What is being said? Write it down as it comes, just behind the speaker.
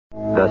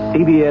the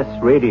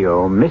CBS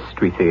Radio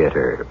Mystery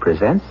Theater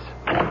presents...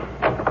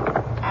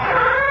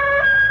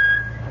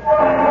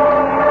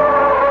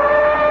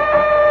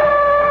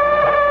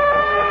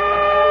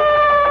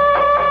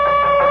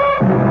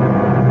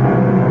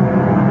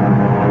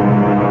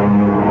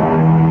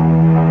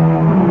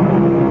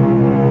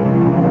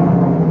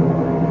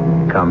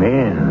 Come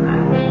in.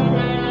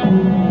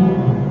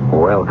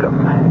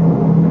 Welcome.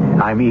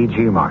 I'm E.G.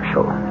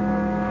 Marshall.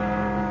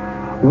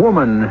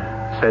 Woman,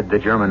 said the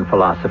German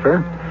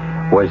philosopher,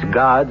 was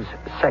God's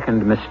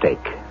second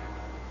mistake.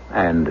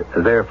 And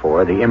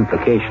therefore the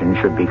implication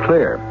should be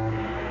clear.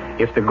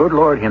 If the good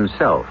Lord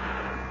himself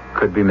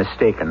could be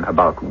mistaken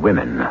about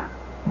women,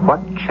 what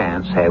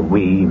chance have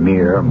we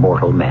mere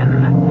mortal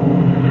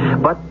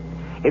men? But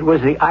it was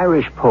the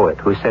Irish poet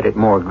who said it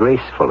more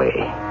gracefully.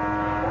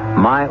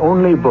 My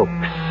only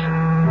books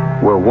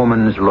were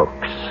woman's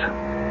looks,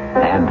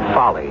 and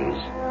follies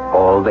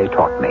all they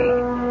taught me.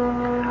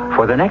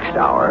 For the next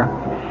hour,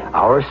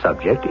 our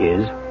subject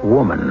is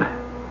woman,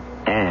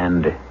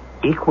 and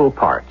equal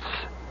parts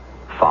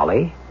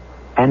folly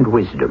and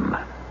wisdom.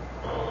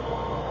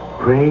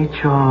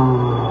 Rachel!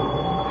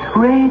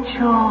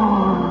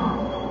 Rachel!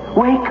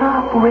 Wake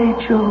up,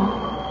 Rachel!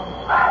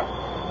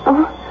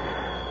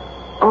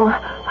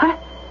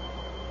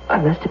 I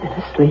must have been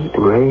asleep.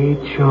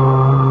 Rachel!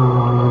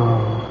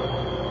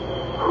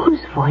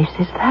 Whose voice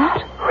is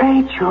that?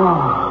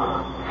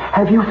 Rachel!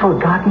 Have you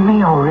forgotten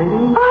me already?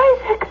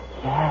 Isaac!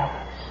 Yes.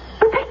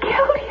 But they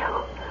killed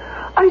you.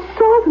 I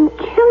saw them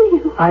kill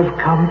you. I've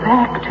come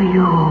back to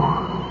you.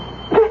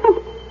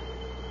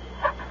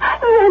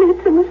 Then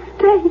it's a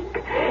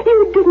mistake.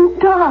 You didn't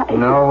die.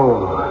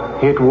 No,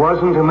 it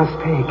wasn't a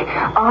mistake.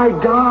 I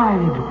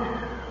died.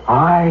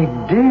 I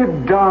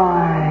did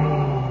die.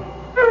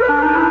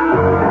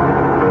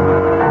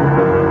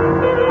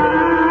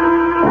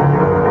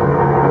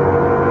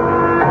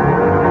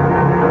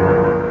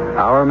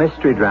 Our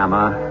mystery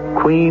drama,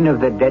 Queen of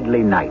the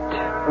Deadly Night,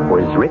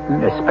 was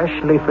written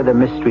especially for the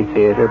Mystery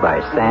Theater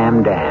by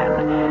Sam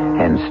Dan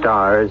and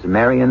stars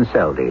Marion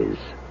Seldes.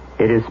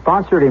 It is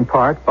sponsored in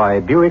part by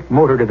Buick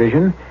Motor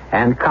Division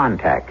and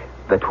Contact,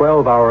 the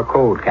 12-hour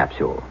cold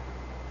capsule.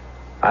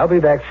 I'll be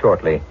back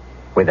shortly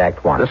with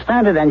Act One. The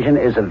standard engine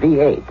is a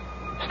V8.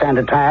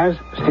 Standard tires,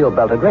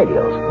 steel-belted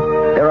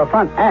radials. There are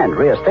front and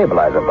rear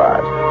stabilizer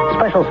bars,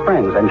 special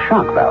springs and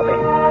shock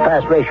valving,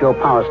 fast ratio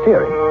power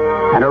steering,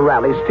 and a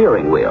rally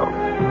steering wheel.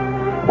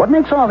 What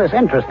makes all this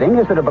interesting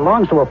is that it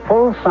belongs to a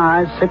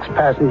full-size,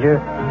 6-passenger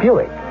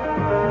Buick,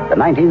 the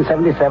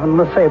 1977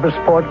 LeSabre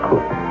Sport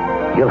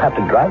Coupe. You'll have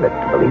to drive it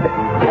to believe it.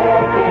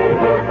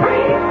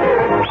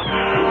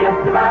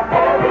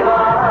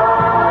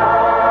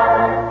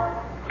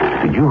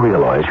 Did you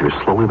realize you're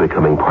slowly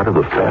becoming part of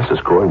the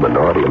fastest-growing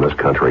minority in this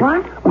country?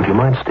 What? Would you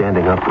mind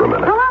standing up for a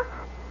minute? Huh?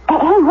 Hey,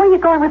 where are you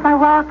going with my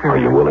rocker? Are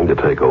you willing to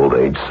take old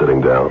age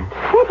sitting down?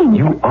 Sitting?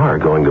 You are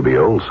going to be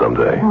old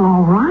someday.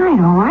 All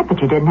right.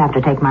 But you didn't have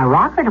to take my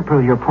rocker to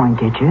prove your point,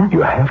 did you?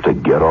 You have to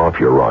get off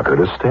your rocker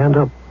to stand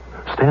up.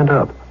 Stand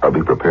up, or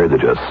be prepared to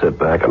just sit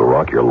back and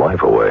rock your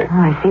life away. Oh,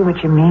 I see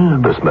what you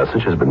mean. This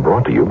message has been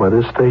brought to you by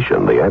this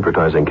station, the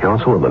Advertising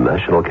Council, and the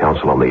National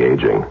Council on the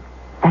Aging.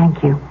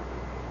 Thank you.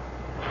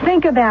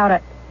 Think about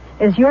it.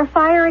 Is your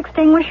fire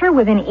extinguisher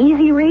within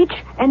easy reach,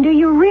 and do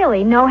you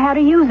really know how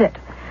to use it?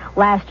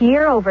 Last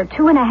year, over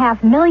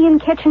 2.5 million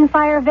kitchen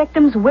fire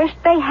victims wished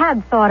they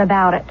had thought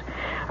about it.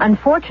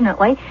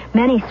 Unfortunately,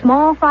 many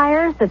small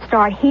fires that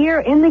start here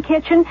in the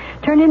kitchen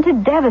turn into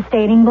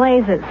devastating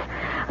blazes.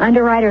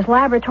 Underwriters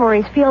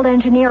Laboratories field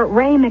engineer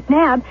Ray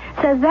McNabb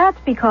says that's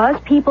because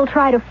people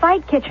try to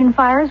fight kitchen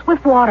fires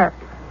with water.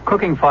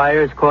 Cooking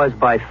fires caused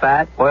by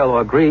fat, oil,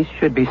 or grease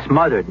should be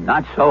smothered,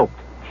 not soaked.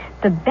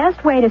 The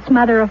best way to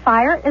smother a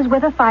fire is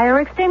with a fire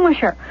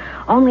extinguisher.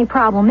 Only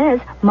problem is,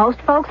 most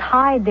folks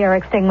hide their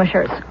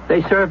extinguishers.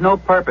 They serve no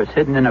purpose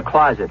hidden in a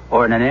closet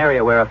or in an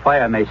area where a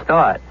fire may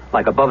start,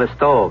 like above a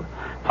stove.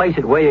 Place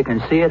it where you can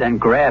see it and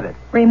grab it.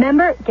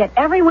 Remember, get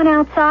everyone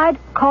outside,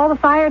 call the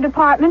fire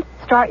department,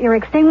 start your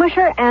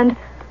extinguisher, and...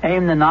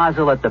 Aim the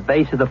nozzle at the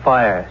base of the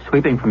fire,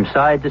 sweeping from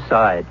side to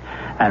side,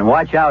 and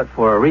watch out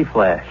for a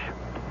reflash.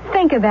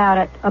 Think about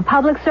it. A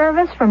public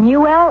service from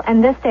UL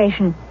and this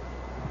station.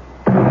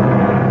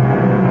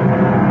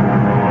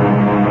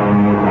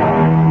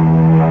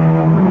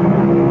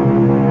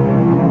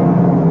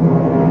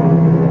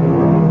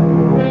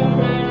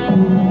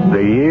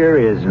 The year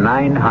is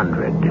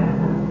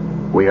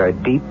 900. We are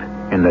deep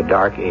in the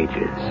Dark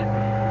Ages.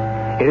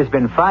 It has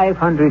been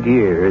 500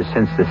 years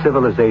since the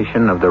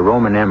civilization of the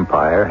Roman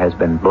Empire has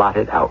been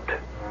blotted out.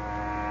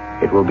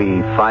 It will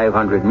be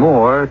 500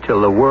 more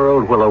till the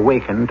world will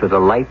awaken to the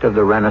light of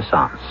the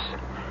Renaissance.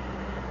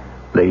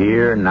 The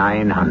year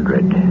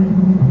 900.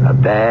 A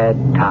bad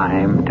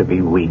time to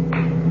be weak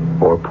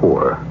or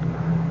poor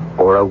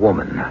or a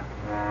woman,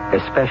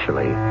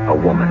 especially a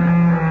woman.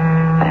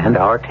 And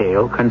our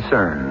tale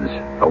concerns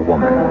a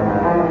woman.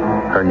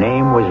 Her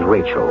name was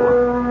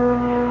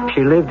Rachel.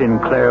 She lived in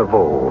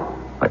Clairvaux,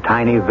 a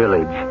tiny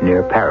village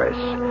near Paris.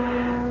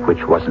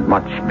 which wasn't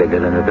much bigger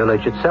than a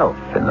village itself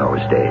in those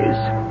days.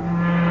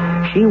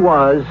 She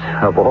was,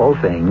 of all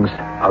things,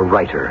 a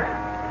writer.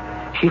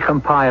 She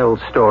compiled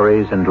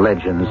stories and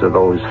legends of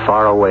those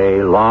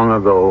faraway,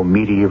 long-ago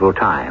medieval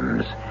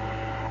times.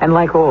 And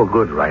like all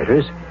good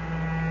writers,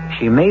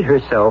 she made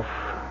herself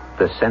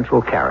the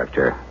central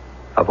character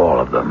of all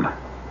of them.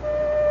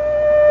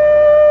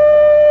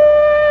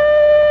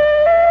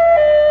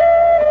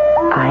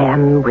 I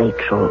am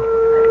Rachel,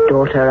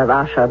 daughter of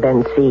Asher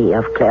Ben Zvi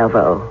of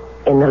Clairvaux,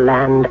 in the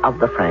land of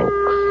the Franks.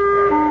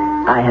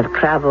 I have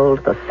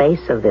traveled the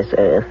face of this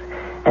earth,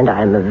 and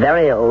I am a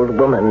very old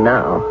woman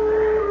now.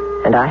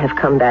 And I have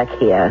come back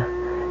here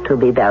to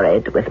be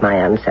buried with my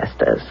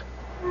ancestors.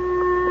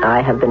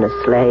 I have been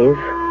a slave,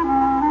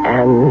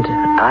 and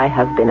I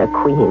have been a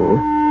queen.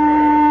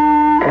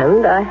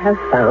 And I have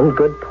found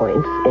good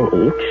points in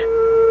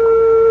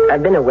each.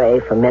 I've been away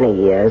for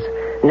many years.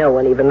 No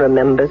one even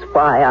remembers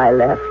why I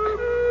left.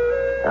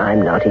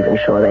 I'm not even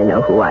sure they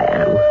know who I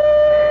am.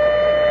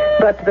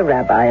 But the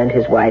rabbi and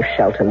his wife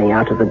shelter me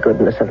out of the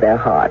goodness of their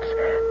hearts.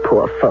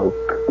 Poor folk,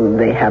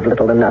 they have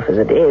little enough as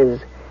it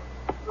is.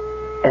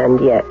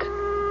 And yet,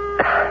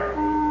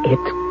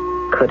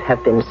 it could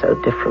have been so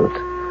different.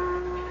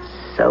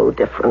 So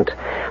different.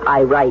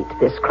 I write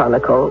this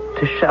chronicle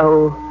to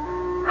show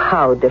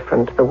how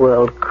different the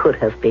world could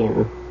have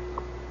been.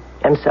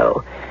 And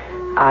so,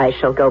 I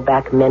shall go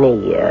back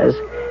many years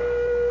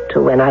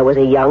to when I was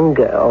a young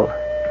girl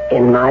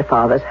in my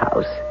father's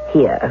house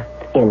here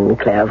in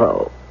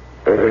Clairvaux.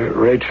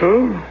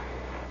 Rachel?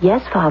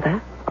 Yes,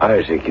 Father?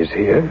 Isaac is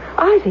here.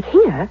 Isaac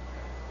here?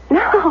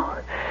 No.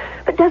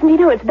 But doesn't he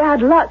know it's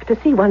bad luck to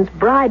see one's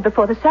bride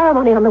before the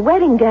ceremony on the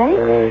wedding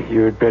day?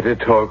 You'd better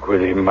talk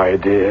with him, my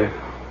dear.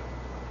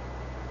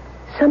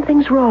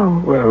 Something's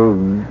wrong. Well...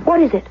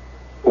 What is it?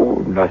 Oh,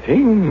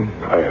 nothing,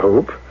 I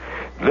hope.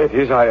 That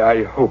is,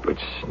 I hope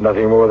it's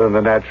nothing more than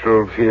the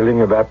natural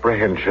feeling of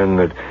apprehension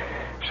that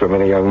so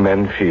many young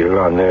men feel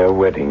on their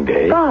wedding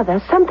day.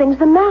 Father, something's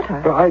the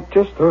matter. Well, I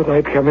just thought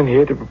I'd come in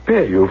here to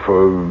prepare you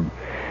for...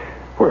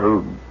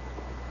 Well,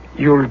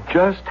 you'll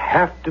just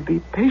have to be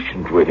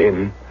patient with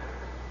him.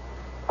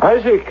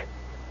 Isaac,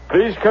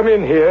 please come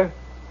in here.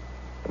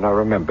 Now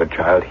remember,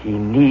 child, he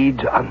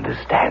needs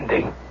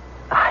understanding.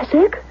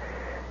 Isaac?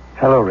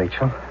 Hello,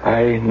 Rachel.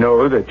 I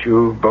know that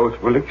you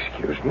both will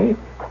excuse me.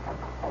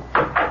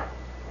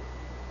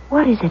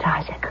 What is it,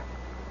 Isaac?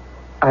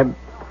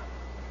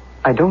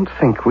 I don't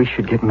think we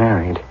should get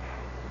married.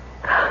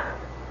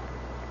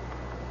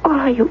 Or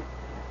are you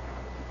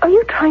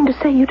trying to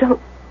say you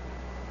don't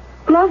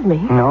love me?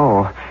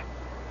 No.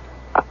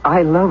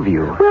 I love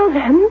you. Well,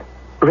 then.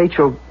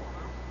 Rachel,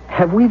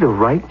 have we the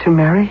right to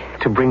marry?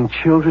 To bring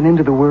children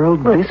into the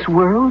world? Well, this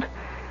world?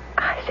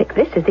 Isaac,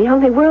 this is the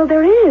only world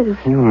there is.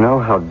 You know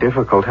how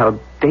difficult, how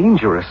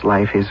dangerous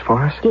life is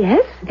for us.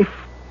 Yes? If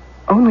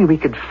only we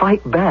could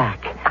fight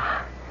back.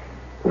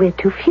 We're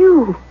too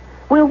few.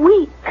 We're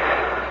weak.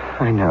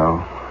 I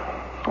know.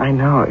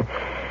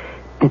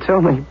 It's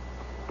only...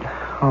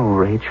 Oh,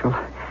 Rachel,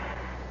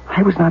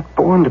 I was not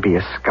born to be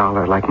a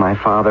scholar like my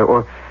father,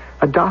 or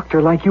a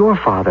doctor like your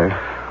father,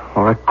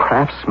 or a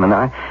craftsman.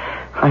 I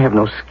have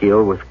no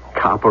skill with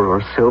copper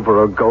or silver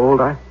or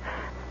gold.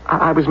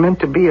 I was meant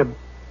to be a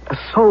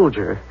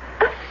soldier.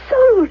 A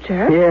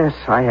soldier? Yes,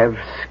 I have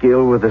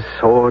skill with the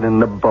sword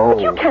and the bow.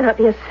 But you cannot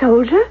be a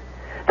soldier.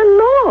 The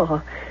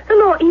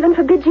law even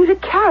forbids you to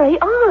carry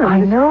arms. I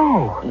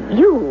know.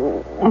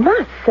 You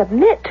must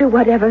submit to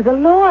whatever the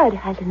Lord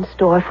has in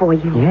store for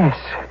you. Yes.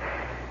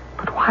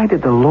 But why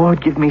did the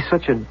Lord give me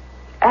such an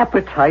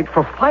appetite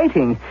for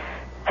fighting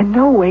and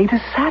no way to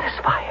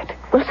satisfy it?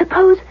 Well,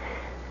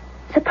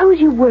 suppose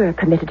you were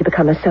permitted to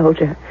become a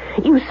soldier.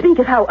 You speak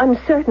of how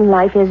uncertain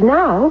life is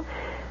now.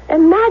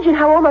 Imagine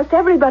how almost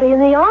everybody in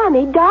the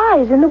army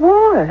dies in the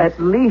war. At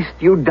least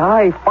you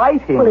die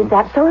fighting. Well, is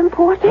that so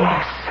important?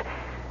 Yes,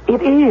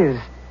 it is.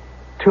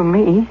 To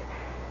me.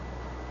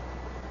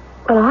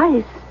 Well,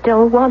 I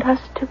still want us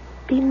to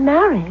be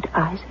married,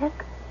 Isaac.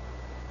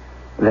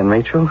 Then,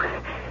 Rachel,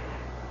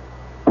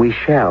 we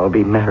shall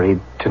be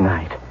married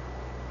tonight.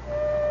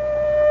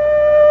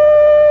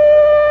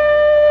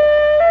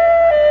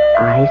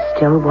 I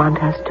still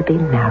want us to be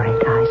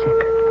married,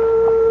 Isaac.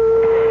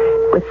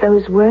 With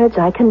those words,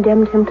 I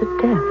condemned him to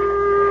death.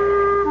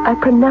 I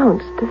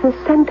pronounced the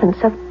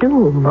sentence of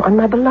doom on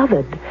my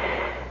beloved.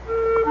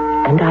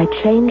 And I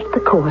changed the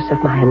course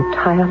of my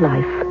entire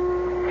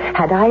life.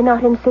 Had I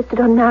not insisted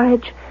on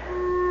marriage,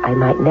 I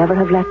might never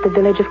have left the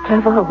village of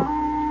Clairvaux.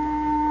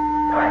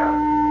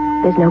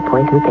 Well, there's no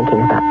point in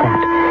thinking about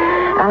that.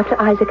 After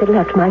Isaac had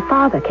left, my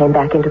father came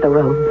back into the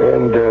room.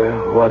 And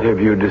what have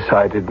you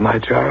decided, my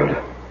child?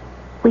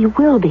 We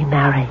will be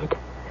married.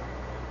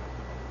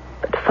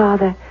 But,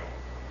 Father,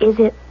 is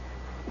it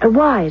the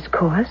wise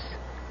course?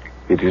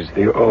 It is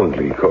the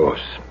only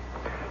course.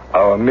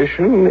 Our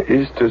mission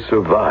is to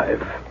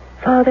survive.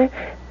 Father,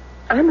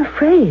 I'm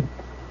afraid.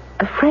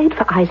 Afraid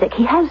for Isaac.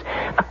 He has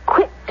a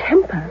quick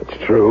temper.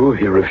 It's true.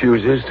 He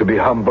refuses to be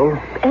humble.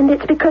 And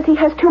it's because he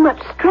has too much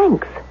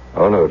strength.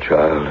 Oh, no,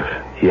 child.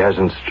 He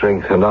hasn't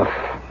strength enough.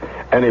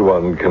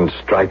 Anyone can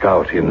strike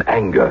out in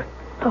anger.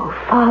 Oh,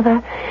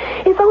 Father,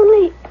 if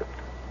only...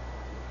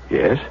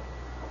 Yes?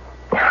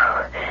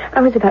 I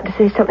was about to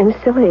say something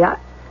silly. I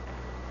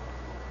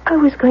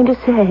was going to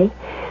say,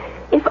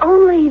 if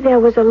only there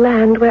was a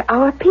land where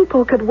our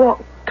people could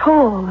walk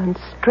tall and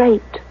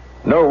straight.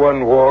 No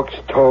one walks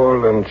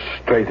tall and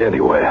straight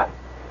anywhere,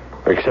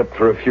 except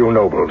for a few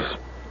nobles.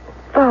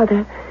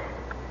 Father,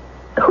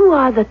 who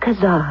are the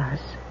Khazars?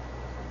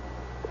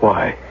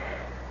 Why?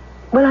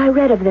 Well, I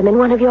read of them in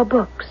one of your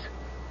books.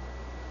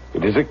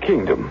 It is a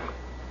kingdom.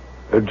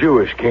 A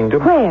Jewish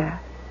kingdom. Where?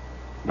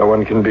 No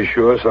one can be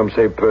sure. Some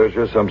say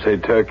Persia, some say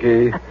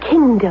Turkey. A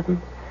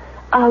kingdom.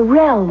 A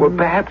realm. Well,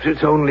 perhaps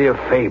it's only a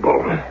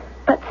fable.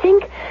 But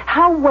think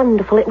how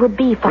wonderful it would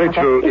be, Father.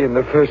 Rachel, in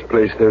the first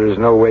place, there is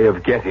no way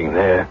of getting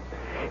there.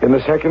 In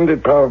the second,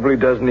 it probably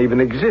doesn't even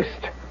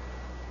exist.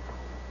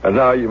 And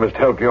now you must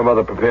help your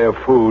mother prepare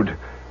food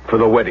for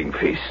the wedding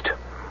feast.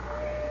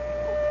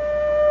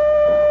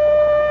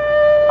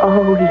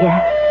 Oh,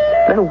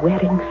 yes, the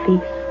wedding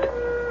feast.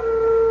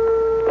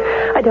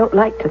 I don't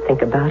like to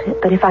think about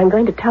it, but if I'm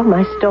going to tell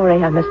my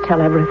story, I must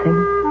tell everything.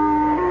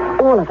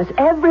 All of us,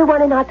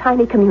 everyone in our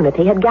tiny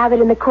community, had gathered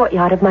in the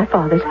courtyard of my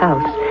father's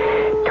house.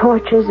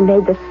 Torches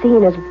made the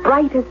scene as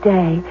bright as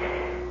day.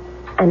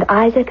 And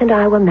Isaac and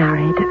I were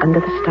married under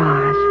the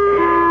stars.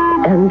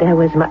 And there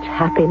was much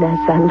happiness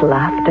and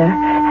laughter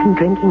and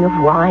drinking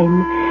of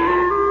wine.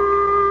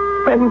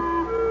 When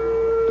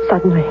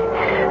suddenly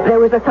there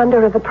was the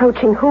thunder of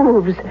approaching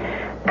hooves,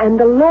 and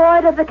the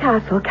lord of the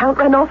castle, Count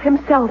Ranulf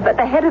himself, at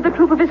the head of the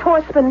troop of his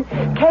horsemen,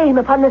 came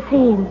upon the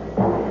scene.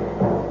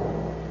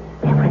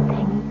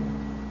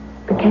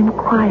 Everything became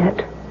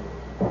quiet.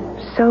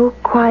 So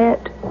quiet,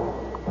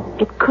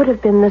 it could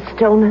have been the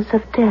stillness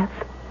of death.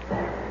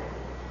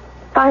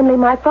 Finally,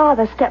 my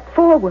father stepped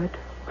forward.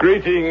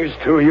 Greetings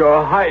to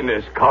your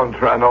highness,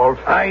 Count Ranulf.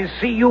 I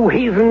see you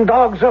heathen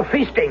dogs are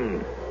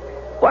feasting.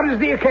 What is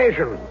the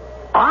occasion?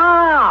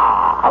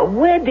 Ah, a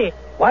wedding.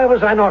 Why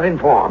was I not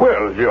informed?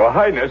 Well, your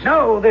highness...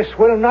 No, this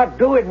will not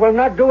do. It will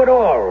not do at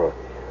all.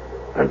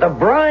 And the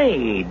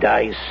bride,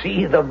 I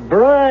see the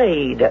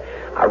bride.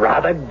 A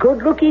rather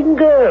good-looking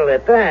girl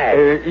at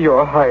that.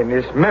 Your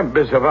highness,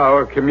 members of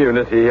our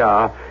community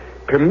are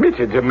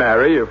permitted to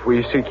marry if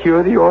we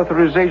secure the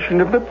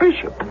authorization of the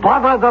bishop.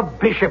 Bother the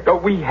bishop.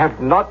 We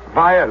have not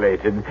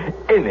violated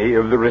any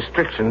of the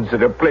restrictions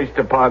that are placed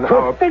upon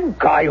our... To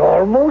think I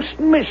almost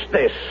missed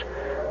this.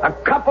 A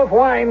cup of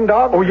wine,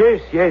 dog? Oh,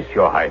 yes,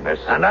 your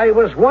highness. And I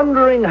was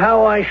wondering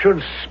how I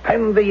should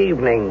spend the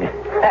evening.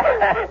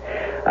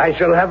 I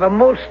shall have a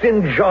most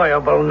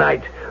enjoyable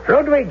night.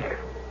 Ludwig,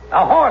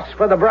 a horse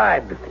for the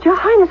bride. But your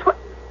highness,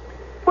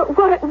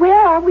 where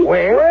are we?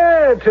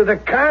 Where? To the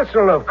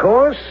castle, of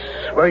course,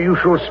 where you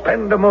shall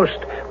spend a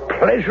most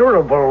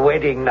pleasurable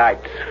wedding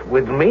night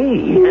with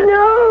me.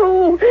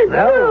 No.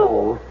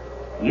 No.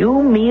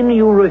 You mean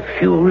you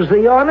refuse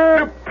the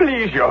honor?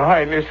 Please, your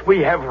highness,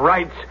 we have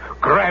rights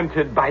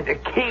granted by the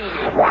king.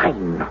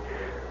 Swine!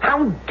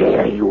 How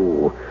dare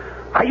you?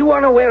 Are you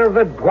unaware of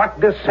the droit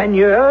de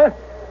seigneur?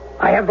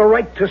 I have the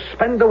right to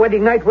spend the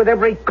wedding night with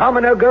every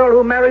commoner girl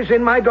who marries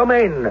in my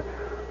domain.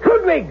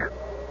 Ludwig,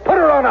 put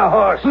her on a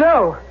horse.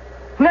 No,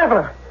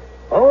 never.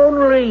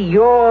 Only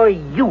your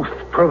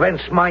youth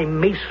prevents my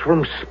mace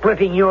from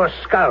splitting your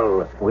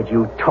skull. Would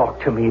you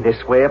talk to me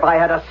this way if I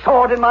had a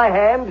sword in my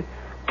hand?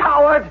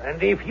 Coward!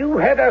 And if you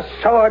had a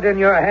sword in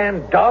your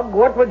hand, dog,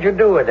 what would you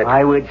do with it?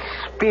 I would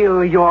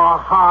spill your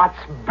heart's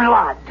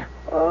blood.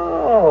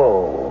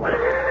 Oh.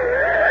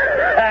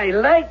 I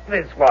like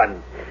this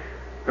one.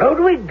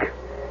 Ludwig,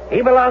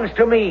 he belongs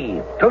to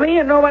me. To me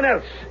and no one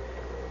else.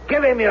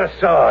 Give him your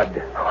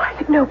sword. Oh,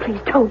 Isaac, no,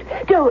 please,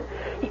 don't.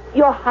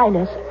 Your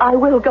highness, I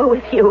will go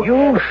with you.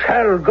 You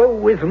shall go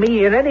with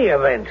me in any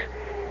event.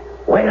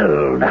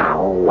 Well,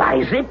 now,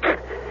 Isaac,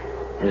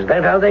 is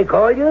that how they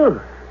call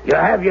you? You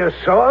have your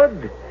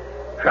sword?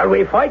 Shall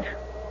we fight?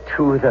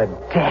 To the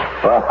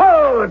death.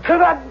 Oh, to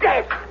the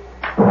death!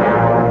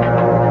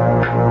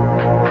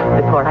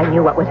 Before I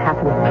knew what was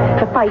happening,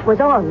 the fight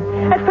was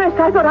on. At first,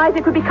 I thought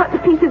Isaac would be cut to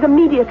pieces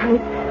immediately.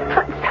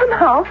 But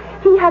somehow,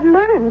 he had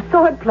learned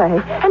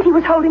swordplay, and he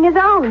was holding his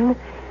own.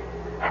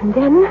 And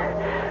then,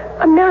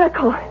 a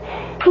miracle.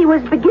 He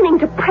was beginning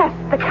to press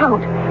the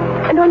Count.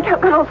 And on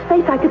Count Ranulf's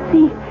face, I could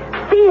see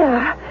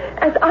fear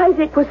as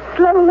Isaac was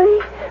slowly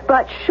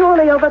but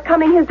surely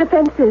overcoming his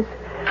defenses.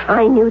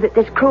 I knew that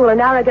this cruel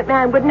and arrogant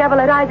man would never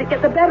let Isaac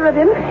get the better of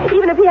him,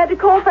 even if he had to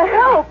call for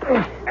help. To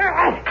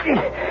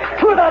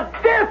the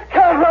death,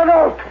 Count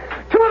Ranulf!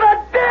 To the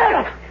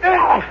death!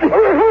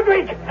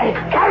 Ludwig!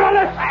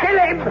 Carolus, kill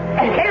him!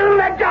 Kill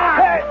the dog!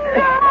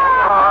 No!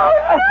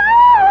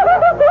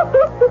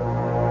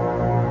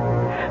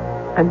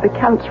 And the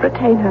Count's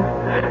retainer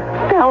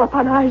fell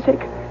upon Isaac.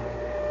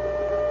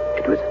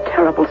 It was a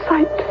terrible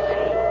sight to see.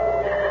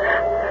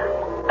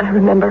 I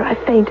remember I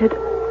fainted.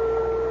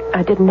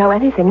 I didn't know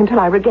anything until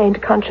I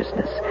regained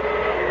consciousness.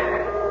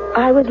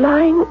 I was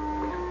lying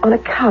on a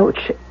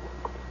couch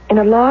in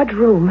a large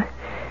room.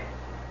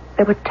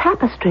 There were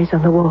tapestries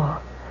on the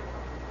wall.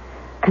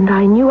 And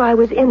I knew I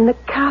was in the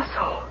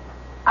castle.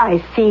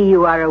 I see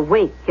you are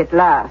awake at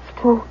last.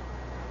 Oh,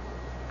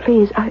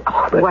 please,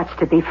 What's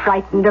to be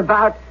frightened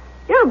about?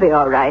 You'll be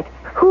all right.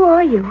 Who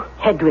are you?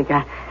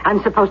 Hedwiga,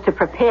 I'm supposed to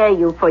prepare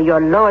you for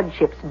your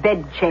lordship's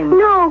bedchamber.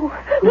 No.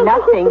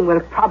 Nothing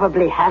will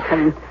probably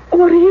happen.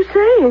 What are you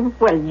saying?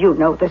 Well, you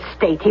know the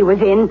state he was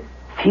in.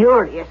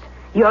 Furious.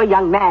 Your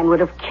young man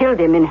would have killed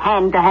him in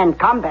hand-to-hand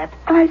combat.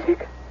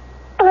 Isaac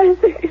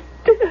is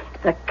dead.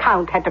 The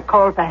Count had to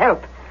call for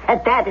help.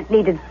 At that, it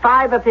needed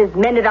 5 of his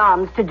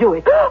men-at-arms to do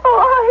it.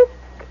 Oh,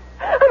 Isaac,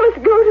 I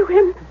must go to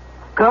him.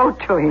 Go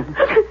to him.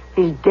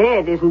 He's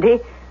dead, isn't he?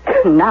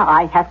 Now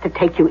I have to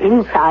take you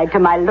inside to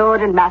my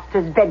lord and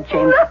master's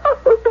bedchamber.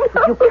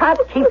 No. You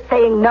can't keep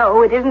saying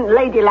no. It isn't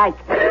ladylike.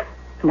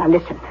 Now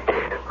listen.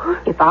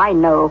 If I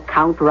know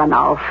Count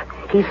Ranulf,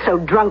 he's so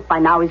drunk by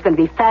now he's going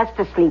to be fast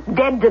asleep,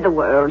 dead to the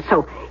world.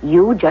 So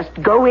you just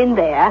go in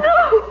there.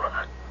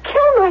 No.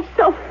 Kill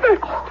myself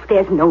first. Oh,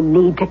 there's no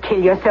need to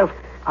kill yourself.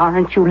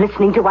 Aren't you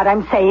listening to what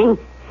I'm saying?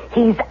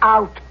 He's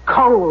out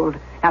cold.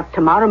 Now,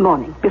 tomorrow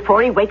morning,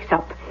 before he wakes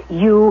up,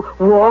 you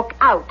walk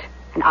out.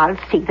 And I'll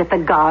see that the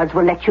guards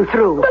will let you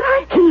through.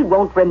 But He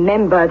won't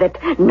remember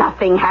that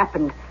nothing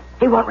happened.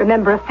 He won't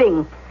remember a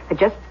thing.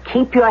 Just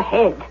keep your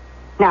head.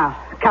 Now,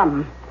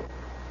 come.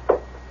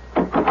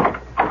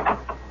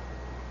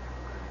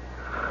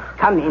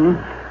 Come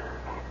in.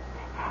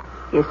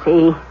 You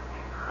see,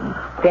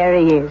 there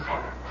he is,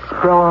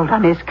 sprawled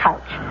on his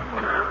couch.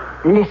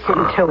 Listen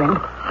to him.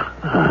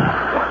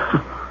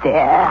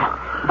 There.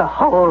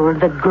 Behold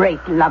the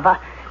great lover,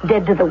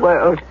 dead to the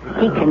world.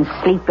 He can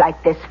sleep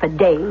like this for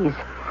days.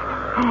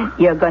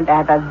 You're going to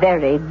have a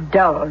very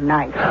dull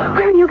night.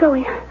 Where are you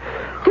going?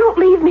 Don't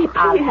leave me, please.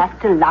 I'll have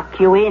to lock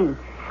you in,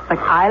 but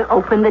I'll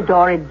open the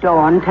door at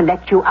dawn to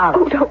let you out.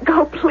 Oh, don't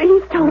go,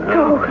 please, don't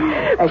go.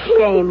 A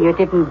shame you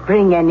didn't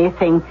bring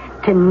anything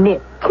to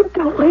nip.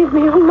 Don't leave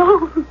me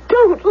alone.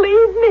 Don't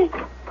leave me.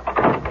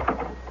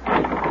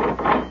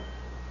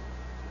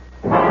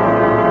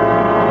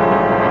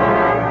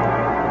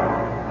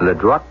 The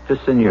droit de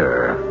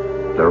seigneur,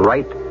 the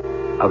right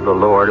of the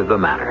lord of the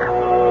manor.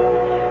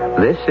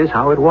 This is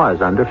how it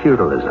was under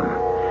feudalism.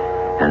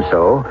 And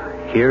so,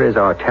 here is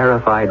our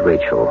terrified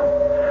Rachel,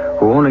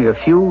 who only a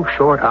few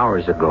short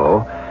hours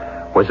ago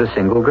was a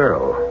single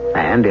girl,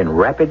 and in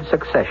rapid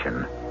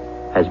succession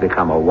has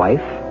become a wife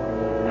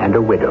and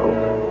a widow.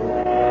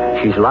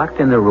 She's locked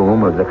in the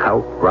room of the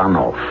Count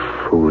Ranulf,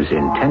 whose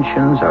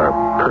intentions are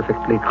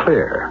perfectly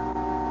clear,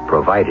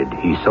 provided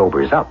he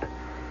sobers up.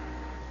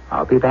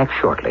 I'll be back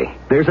shortly.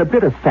 There's a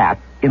bit of fat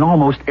in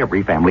almost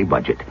every family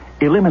budget.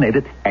 Eliminate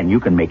it, and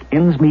you can make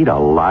ends meet a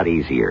lot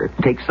easier.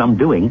 Takes some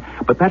doing,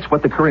 but that's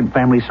what the current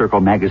Family Circle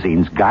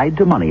magazine's Guide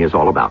to Money is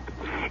all about.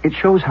 It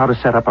shows how to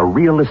set up a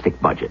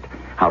realistic budget,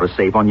 how to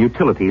save on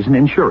utilities and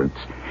insurance.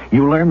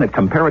 You learn that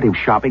comparative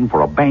shopping for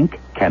a bank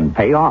can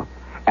pay off,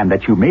 and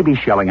that you may be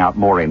shelling out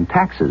more in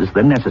taxes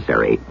than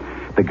necessary.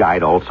 The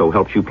guide also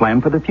helps you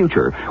plan for the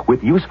future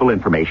with useful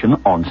information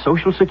on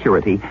Social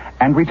Security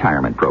and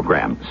retirement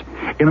programs.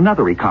 In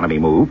another economy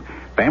move,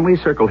 Family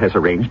Circle has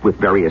arranged with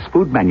various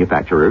food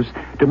manufacturers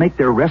to make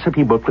their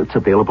recipe booklets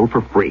available for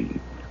free.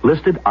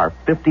 Listed are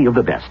 50 of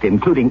the best,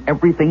 including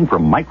everything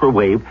from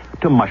microwave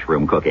to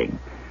mushroom cooking.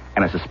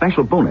 And as a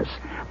special bonus,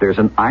 there's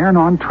an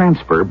iron-on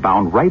transfer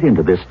bound right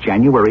into this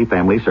January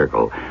Family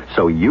Circle,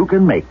 so you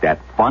can make that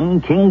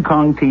fun King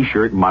Kong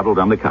t-shirt modeled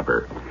on the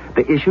cover.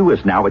 The issue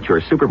is now at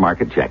your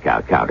supermarket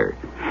checkout counter.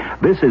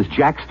 This is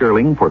Jack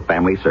Sterling for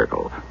Family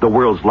Circle, the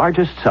world's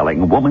largest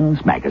selling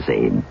woman's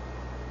magazine.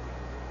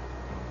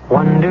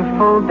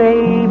 Wonderful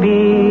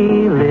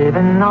baby,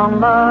 living on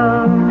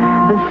love.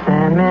 The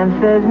Sandman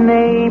says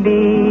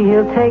maybe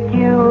he'll take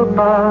you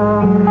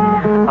above.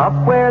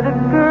 Up where the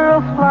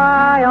girls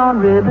fly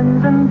on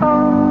ribbons and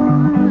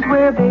bows,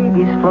 where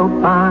babies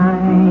float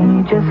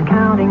by, just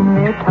counting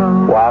their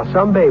toes. While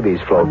some babies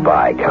float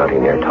by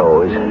counting their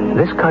toes,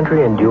 this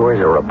country endures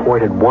a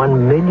reported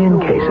 1 million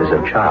cases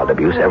of child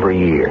abuse every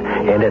year,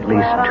 and at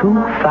least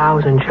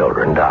 2,000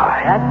 children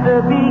die. At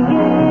the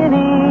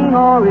beginning,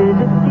 or is it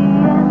the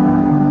end?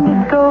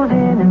 It goes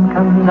in and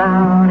comes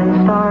out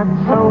and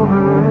starts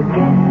over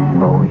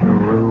again. Oh, you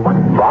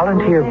ruin.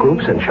 Volunteer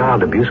groups and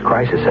child abuse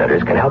crisis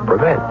centers can help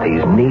prevent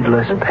these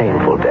needless,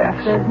 painful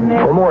deaths.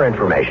 For more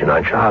information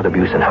on child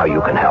abuse and how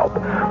you can help,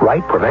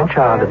 write Prevent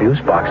Child Abuse,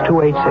 Box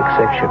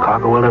 2866,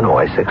 Chicago,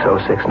 Illinois,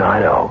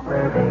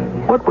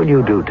 60690. What will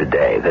you do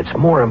today that's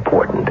more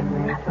important?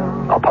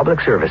 A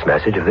public service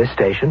message of this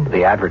station,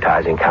 the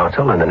Advertising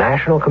Council, and the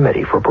National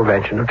Committee for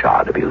Prevention of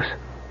Child Abuse.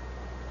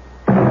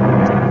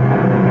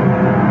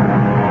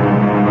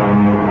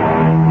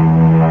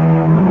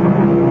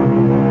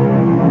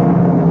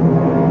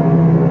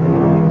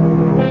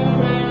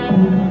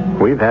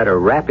 We've had a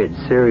rapid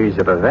series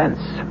of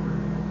events.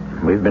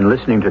 We've been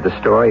listening to the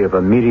story of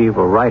a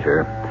medieval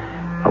writer,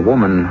 a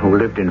woman who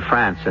lived in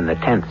France in the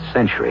 10th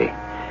century.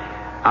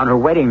 On her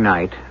wedding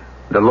night,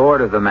 the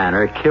lord of the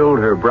manor killed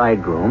her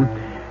bridegroom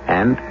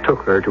and took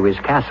her to his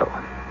castle.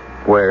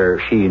 where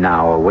she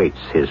now awaits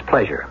his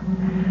pleasure.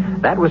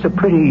 That was a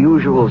pretty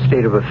usual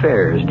state of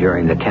affairs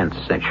during the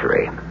 10th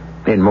century,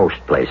 in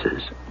most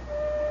places.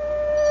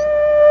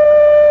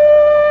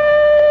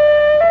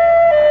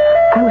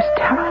 I was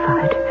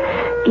terrified.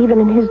 Even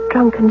in his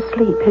drunken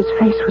sleep, his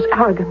face was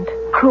arrogant,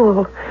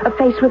 cruel, a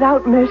face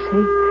without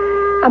mercy,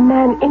 a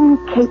man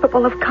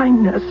incapable of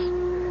kindness.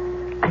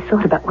 I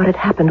thought about what had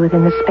happened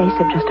within the space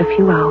of just a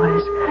few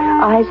hours.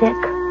 Isaac,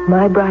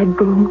 my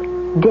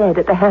bridegroom, dead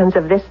at the hands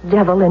of this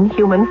devil in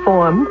human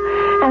form,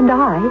 and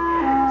I,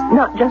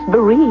 not just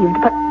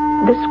bereaved, but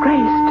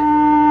disgraced.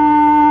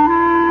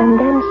 And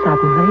then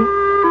suddenly,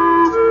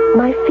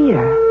 my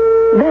fear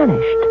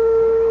vanished.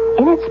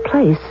 In its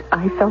place,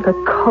 I felt a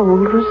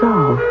cold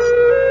resolve.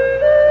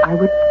 I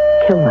would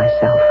kill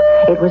myself.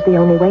 It was the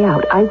only way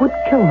out. I would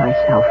kill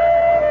myself.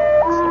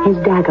 His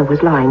dagger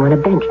was lying on a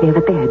bench near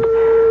the bed,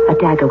 a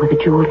dagger with a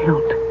jeweled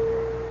hilt.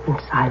 And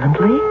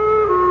silently,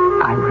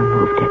 I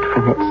removed it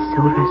from its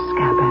silver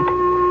scabbard.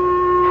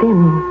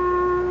 Thin,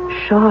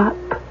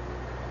 sharp,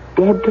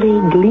 deadly,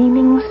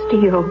 gleaming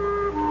steel.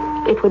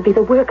 It would be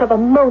the work of a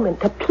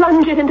moment to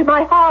plunge it into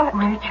my heart.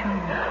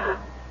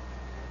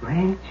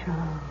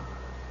 Rachel.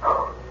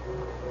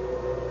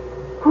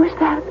 Who is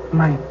that?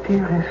 My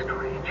dearest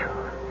Rachel.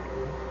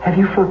 Have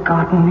you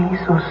forgotten me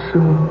so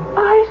soon?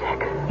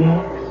 Isaac.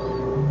 Yes.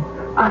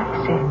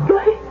 Isaac.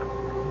 My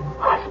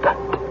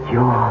husband.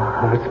 Your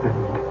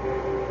husband.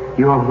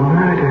 Your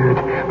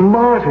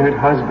martyred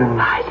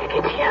husband. Isaac,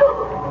 it's you.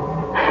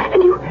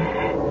 And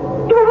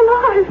you're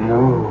alive. No,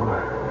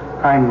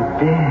 I'm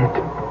dead.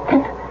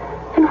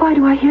 Then why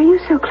do I hear you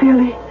so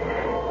clearly?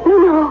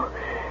 No,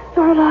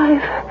 you're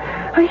alive.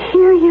 I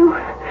hear you.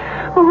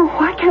 Oh,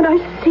 why can't I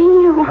see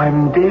you?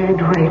 I'm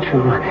dead,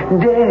 Rachel.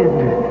 Dead.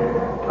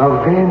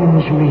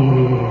 Avenge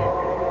me.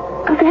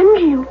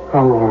 Avenge you?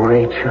 Oh,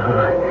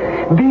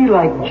 Rachel. Be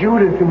like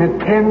Judith in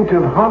the tent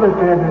of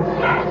Holofernes.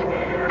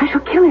 Yes, I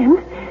shall kill him.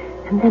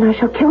 And then I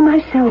shall kill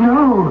myself.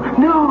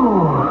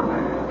 No.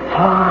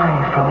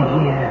 Fly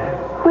from here.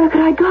 Where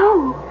could I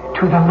go?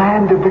 To the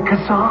land of the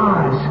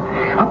Khazars.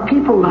 A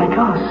people like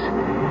us.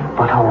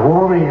 But a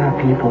warrior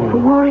people. A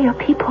warrior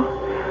people?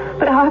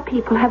 But our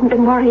people haven't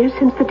been warriors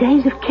since the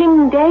days of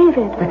King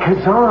David. The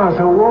Khazars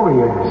are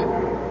warriors.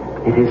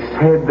 It is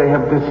said they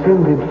have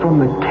descended from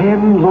the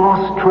 10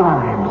 lost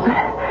tribes.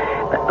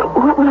 But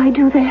what will I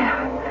do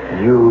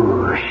there?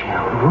 You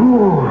shall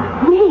rule.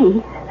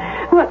 Me?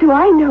 What do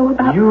I know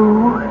about...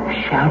 You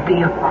shall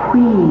be a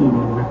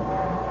queen.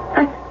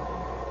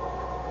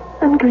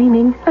 I'm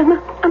dreaming.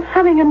 I'm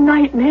having a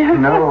nightmare.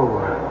 No.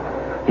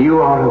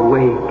 You are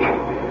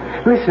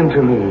awake. Listen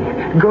to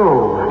me.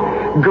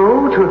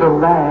 Go to the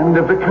land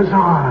of the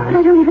Khazars.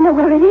 I don't even know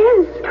where it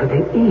is. To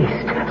the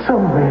east,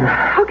 somewhere.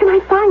 How can I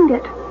find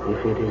it?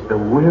 If it is the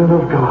will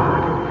of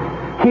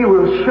God, He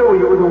will show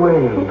you the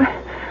way.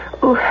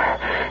 Oh,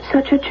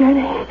 such a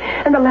journey.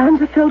 And the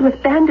lands are filled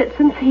with bandits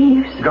and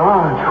thieves.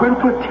 God will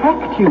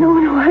protect you.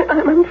 No,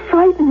 I'm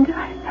frightened.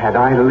 Had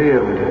I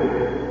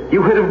lived,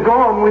 you would have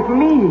gone with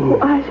me.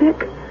 Oh,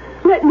 Isaac,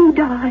 let me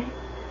die,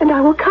 and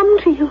I will come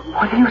to you.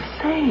 What are you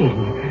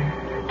saying?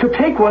 To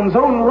take one's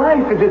own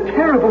life is a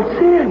terrible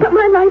sin. But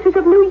my life is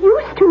of no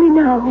use to me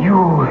now.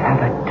 You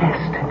have a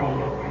destiny.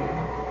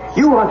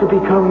 You are to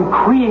become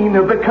queen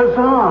of the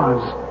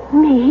Khazars.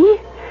 Me?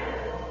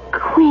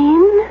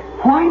 Queen?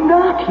 Why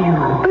not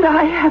you? But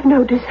I have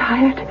no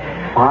desire to...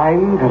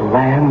 Find the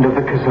land of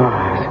the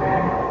Khazars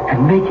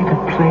and make it a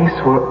place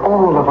where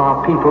all of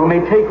our people may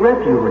take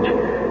refuge.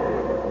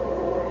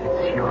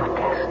 It's your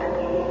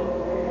destiny.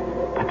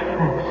 But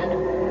first,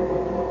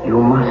 you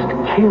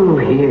must kill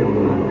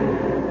him.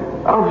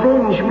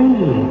 Avenge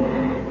me.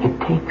 It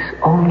takes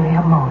only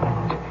a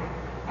moment,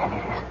 and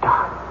it is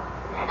done.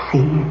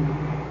 See?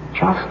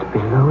 Just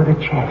below the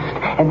chest,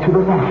 and to the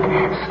left,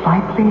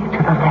 slightly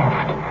to the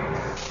left.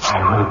 I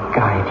will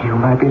guide you,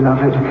 my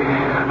beloved.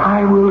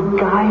 I will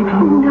guide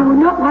you. No,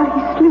 not while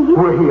he sleeps.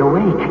 Were he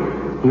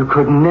awake, you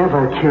could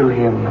never kill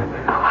him.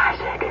 Oh,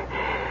 Isaac.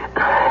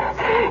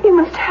 You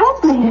must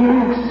help me.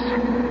 Yes,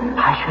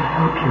 I shall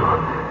help you.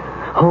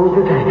 Hold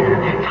the dagger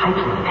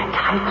tightly.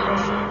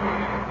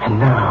 And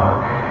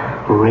now,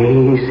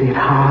 raise it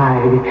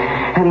high,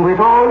 and with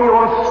all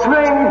your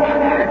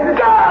strength,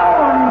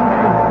 down!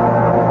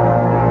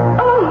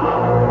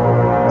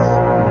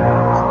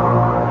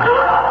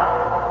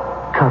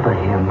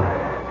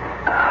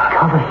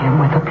 Cover him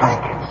with the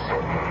blankets.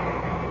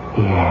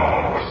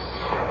 Yes.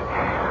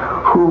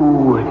 Who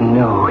would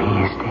know he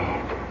is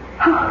dead?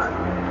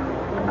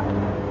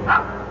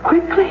 How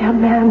quickly a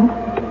man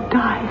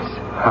dies.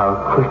 How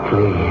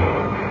quickly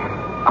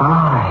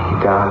I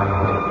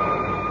died.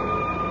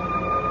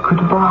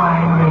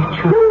 Goodbye,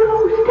 Rachel. No,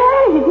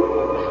 stay.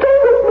 Stay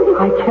with me.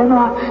 I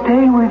cannot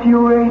stay with you,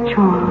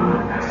 Rachel.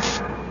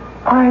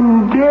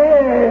 I'm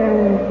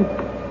dead.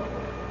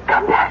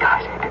 Come back,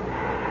 Isaac.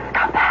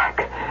 Come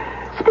back.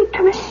 Speak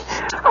to me.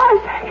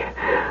 Isaac.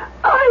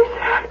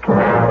 Isaac.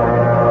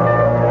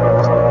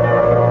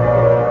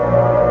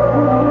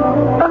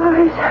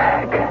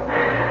 Isaac.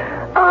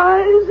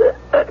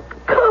 Isaac.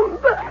 Come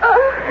back.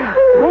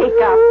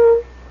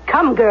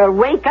 girl,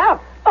 wake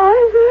up.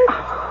 Isaac.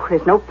 Oh,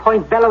 there's no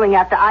point bellowing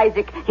after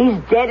Isaac. He's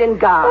dead and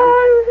gone.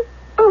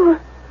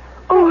 Isaac.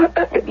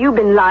 Have you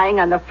been lying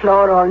on the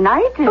floor all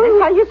night? Is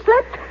this how you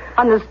slept?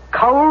 On this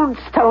cold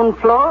stone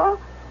floor?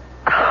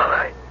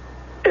 Oh,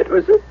 it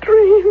was a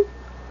dream.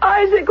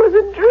 Isaac was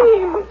a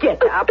dream.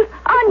 Get up.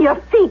 On your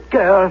feet,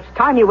 girl. It's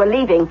time you were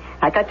leaving.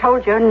 Like I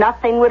told you,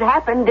 nothing would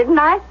happen, didn't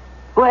I?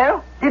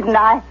 Well, didn't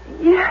I?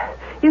 Yeah,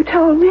 you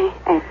told me.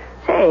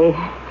 Say,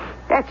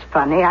 that's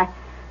funny. I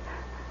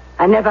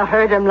never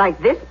heard him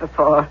like this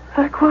before.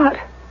 Like what?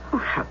 Oh,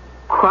 how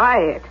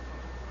quiet.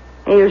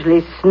 He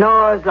usually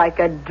snores like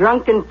a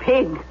drunken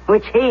pig,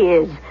 which he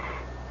is.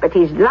 But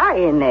he's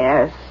lying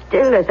there,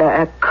 still as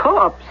a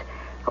corpse.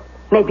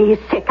 Maybe he's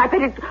sick.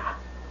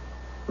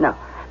 No,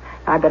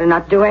 I better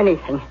not do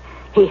anything.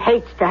 He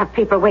hates to have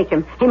people wake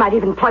him. He might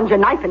even plunge a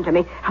knife into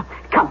me.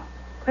 Come.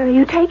 Where are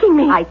you taking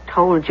me? I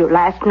told you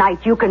last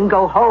night you can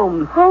go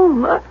home.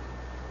 Home?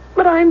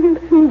 But I'm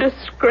in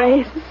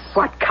disgrace.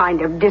 What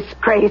kind of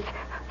disgrace?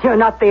 You're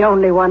not the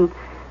only one.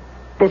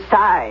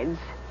 Besides,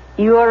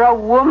 you're a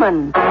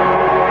woman.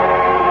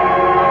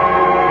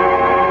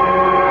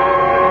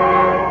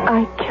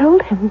 I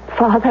killed him,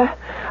 Father.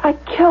 I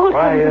killed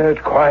him.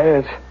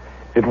 Quiet.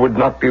 It would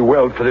not be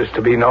well for this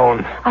to be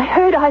known. I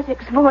heard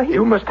Isaac's voice.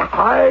 You must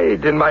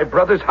hide in my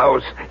brother's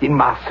house in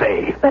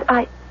Marseille. But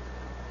I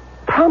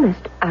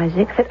promised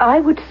Isaac that I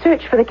would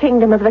search for the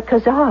kingdom of the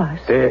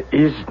Khazars. There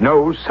is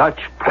no such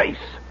place.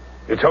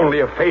 It's only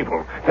a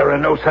fable. There are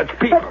no such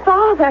people. But,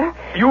 Father...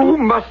 You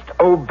must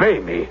obey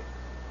me.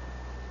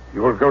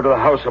 You will go to the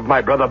house of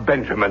my brother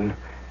Benjamin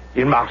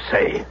in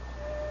Marseille.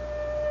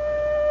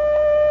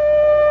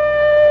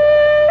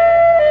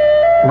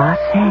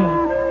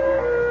 Marseille,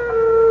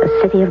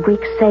 a city of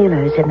Greek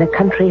sailors in the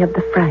country of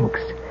the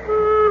Franks.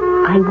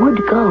 I would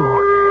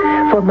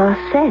go, for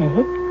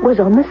Marseille was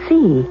on the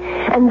sea,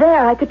 and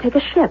there I could take a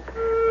ship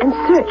and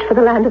search for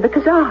the land of the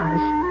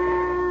Khazars.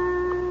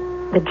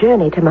 The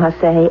journey to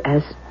Marseille,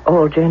 as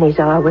all journeys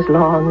are, was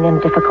long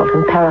and difficult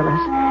and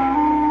perilous.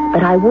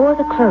 But I wore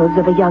the clothes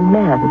of a young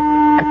man,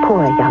 a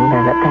poor young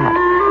man at that.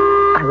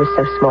 I was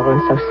so small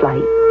and so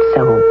slight,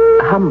 so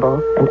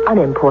humble and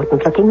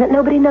unimportant looking that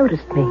nobody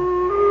noticed me.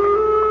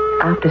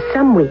 After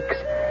some weeks,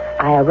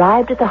 I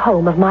arrived at the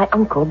home of my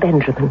uncle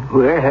Benjamin.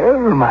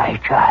 Well, my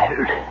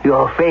child,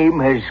 your fame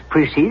has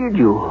preceded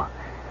you.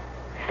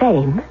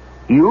 Fame?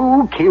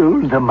 You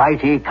killed the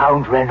mighty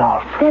Count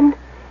Renolf. Then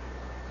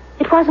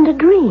it wasn't a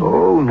dream.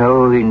 Oh,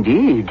 no,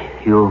 indeed.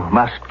 You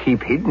must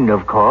keep hidden,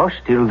 of course,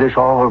 till this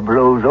all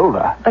blows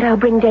over. But I'll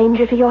bring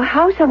danger to your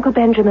house, Uncle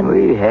Benjamin.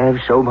 We have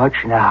so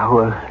much now.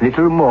 A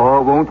little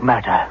more won't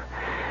matter.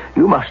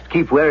 You must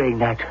keep wearing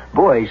that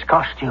boy's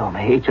costume.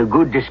 It's a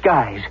good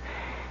disguise.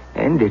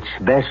 And it's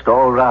best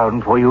all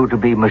round for you to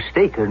be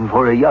mistaken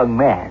for a young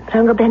man. But,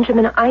 Uncle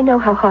Benjamin, I know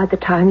how hard the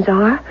times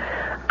are.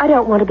 I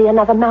don't want to be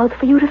another mouth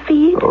for you to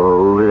feed.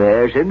 Oh,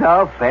 there's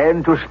enough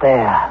and to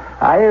spare.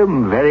 I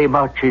am very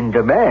much in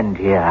demand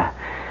here.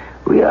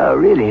 We are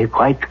really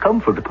quite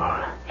comfortable.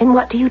 In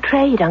what do you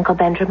trade, Uncle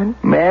Benjamin?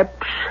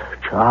 Maps,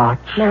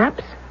 charts.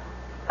 Maps?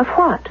 Of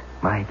what?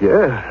 My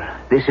girl,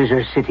 this is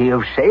a city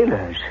of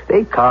sailors.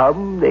 They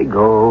come, they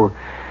go.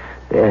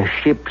 Their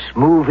ships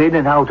move in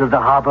and out of the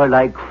harbor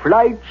like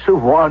flights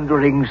of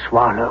wandering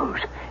swallows.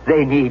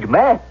 They need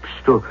maps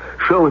to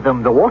show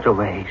them the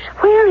waterways.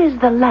 Where is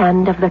the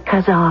land of the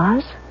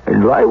Khazars?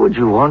 And why would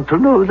you want to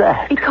know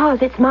that?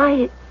 Because it's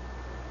my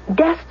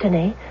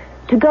destiny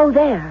to go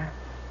there.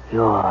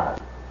 Your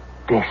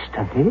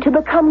destiny? To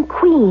become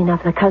queen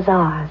of the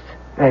Khazars.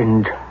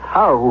 And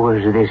how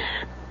was this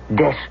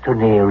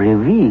destiny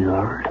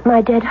revealed?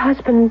 My dead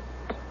husband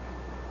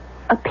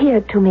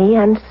appeared to me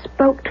and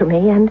spoke to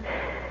me and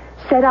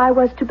said I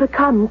was to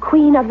become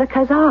queen of the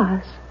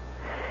Khazars.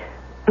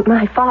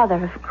 My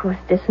father, of course,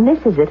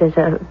 dismisses it as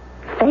a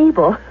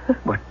fable.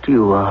 But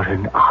you are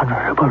an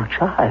honorable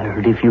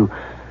child. If you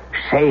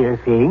say a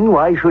thing,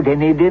 why should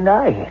any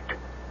deny it?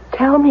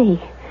 Tell me,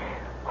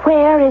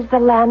 where is the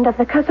land of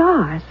the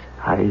Khazars?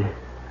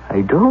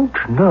 I don't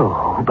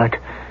know, but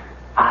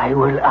I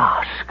will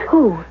ask.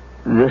 Who?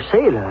 The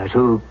sailors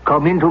who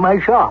come into my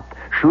shop.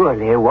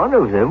 Surely one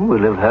of them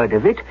will have heard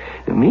of it.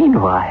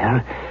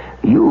 Meanwhile,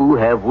 you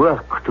have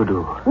work to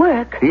do.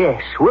 Work?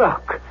 Yes,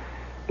 work.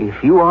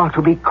 If you are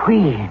to be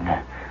queen,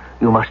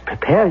 you must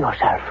prepare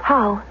yourself.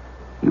 How?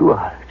 You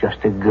are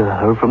just a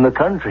girl from the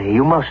country.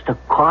 You must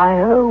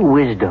acquire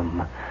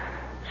wisdom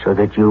so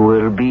that you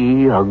will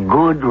be a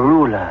good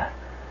ruler.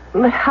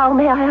 But how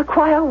may I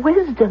acquire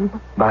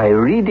wisdom? By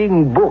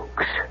reading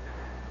books.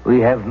 We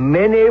have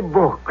many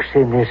books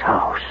in this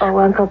house. Oh,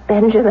 Uncle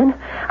Benjamin,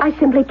 I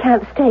simply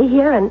can't stay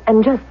here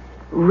and just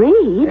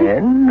read.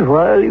 And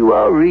while you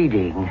are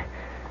reading,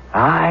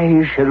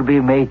 I shall be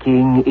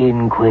making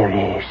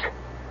inquiries.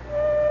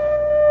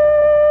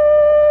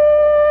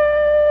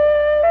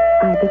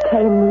 I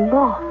became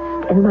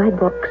lost in my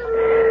books.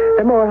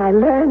 The more I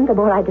learned, the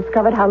more I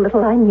discovered how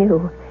little I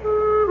knew.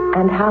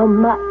 And how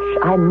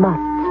much I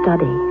must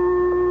study.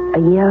 A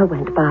year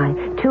went by,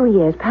 2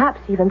 years, perhaps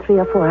even 3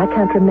 or 4, I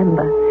can't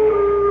remember.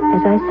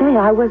 As I say,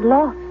 I was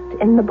lost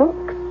in the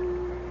books.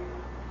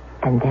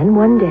 And then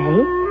one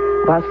day,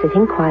 while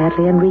sitting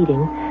quietly and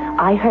reading,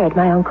 I heard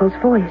my uncle's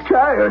voice.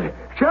 Child!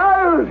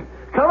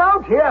 Come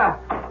out here!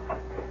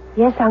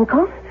 Yes,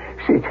 Uncle?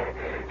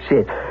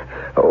 Sit.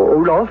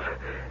 Olaf,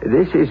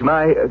 this is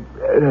my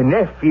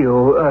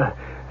nephew.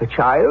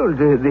 Child,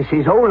 this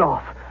is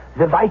Olaf,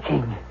 the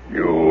Viking.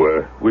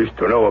 You wish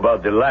to know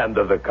about the land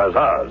of the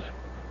Khazars?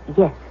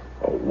 Yes.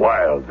 A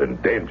wild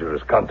and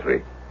dangerous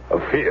country. A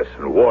fierce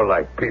and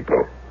warlike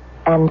people.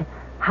 And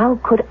how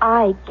could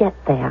I get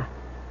there?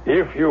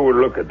 If you will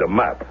look at the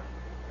map,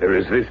 there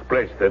is this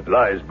place that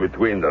lies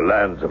between the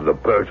lands of the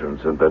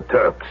Persians and the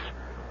Turks.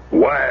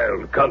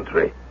 Wild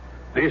country.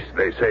 This,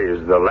 they say,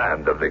 is the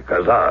land of the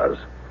Khazars.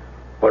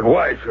 But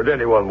why should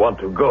anyone want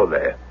to go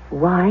there?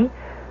 Why?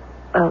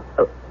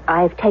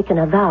 I've taken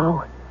a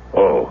vow.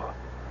 Oh.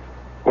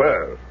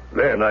 Well,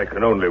 then I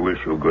can only wish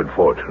you good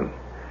fortune.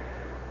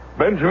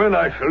 Benjamin,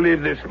 I shall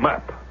leave this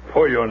map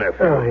for your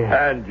nephew. Oh,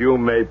 yeah. And you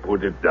may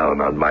put it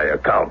down on my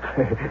account.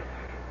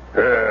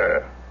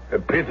 A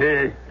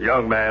pity,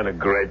 young man, a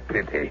great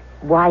pity.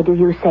 Why do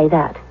you say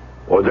that?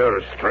 Oh,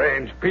 they're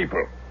strange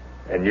people,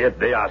 and yet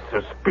they are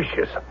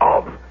suspicious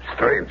of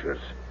strangers.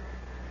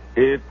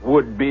 It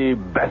would be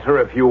better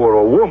if you were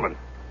a woman.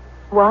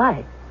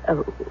 Why?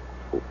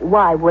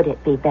 Why would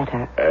it be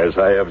better? As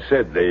I have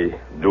said, they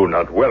do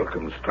not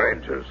welcome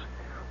strangers,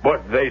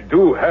 but they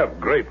do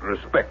have great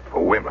respect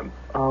for women.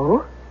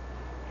 Oh?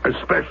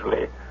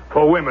 Especially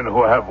for women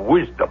who have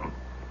wisdom.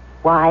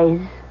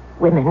 Wise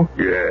women?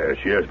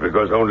 Yes,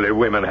 because only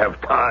women have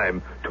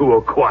time to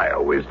acquire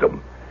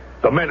wisdom.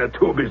 The men are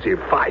too busy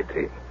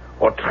fighting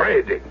or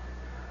trading.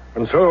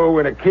 And so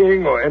when a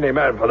king, or any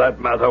man for that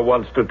matter,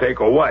 wants to take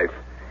a wife,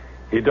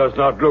 he does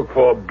not look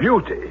for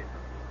beauty,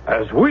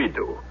 as we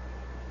do,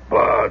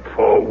 but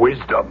for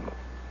wisdom.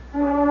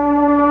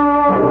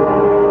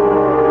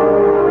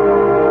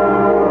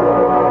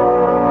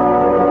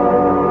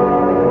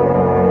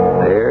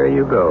 There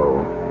you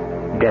go.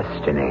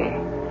 Destiny.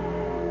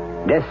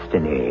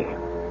 Destiny.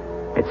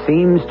 It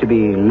seems to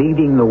be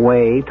leading the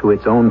way to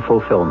its own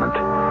fulfillment.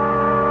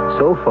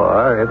 So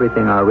far,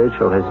 everything our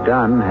Rachel has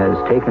done has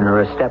taken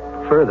her a step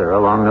further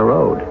along the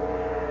road.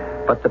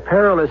 But the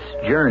perilous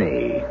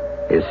journey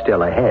is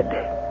still ahead.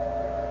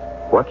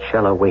 What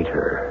shall await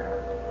her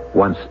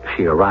once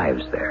she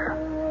arrives there?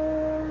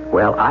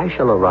 Well, I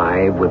shall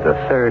arrive with the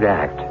third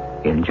act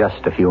in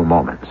just a few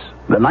moments.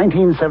 The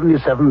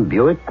 1977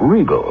 Buick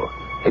Regal.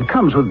 It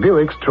comes with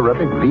Buick's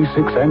terrific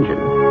V6 engine.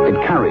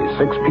 It carries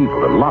 6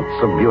 people and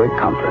lots of Buick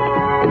comfort.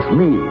 It's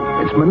lean.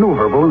 It's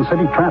maneuverable in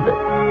city traffic.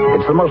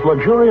 It's the most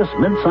luxurious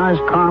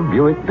mid-sized car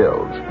Buick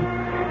builds.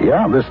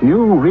 Yeah, this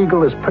new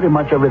Regal is pretty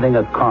much everything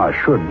a car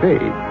should be.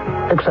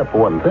 Except for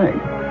one thing.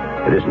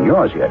 It isn't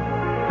yours yet.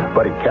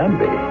 But it can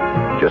be.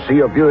 Just see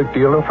your Buick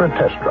dealer for a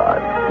test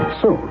drive.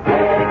 Soon.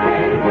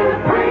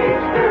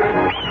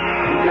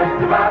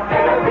 Just about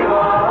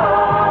everyone.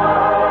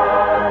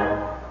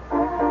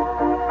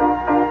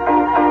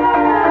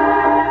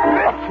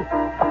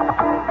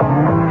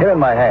 Here in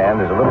my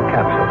hand is a little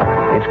capsule.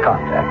 It's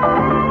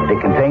Contact. It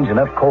contains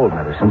enough cold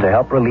medicine to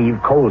help relieve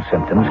cold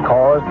symptoms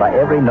caused by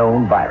every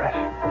known virus.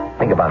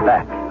 Think about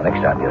that the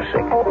next time you're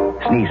sick.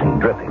 Sneezing,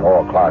 dripping,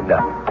 all clogged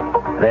up.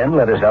 Then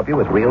let us help you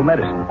with real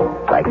medicine,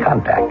 like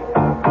Contact.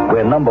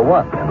 We're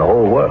 #1 in the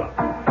whole world.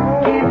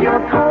 Give your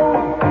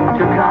cold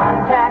to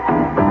Contact.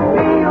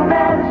 Real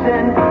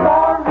medicine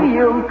for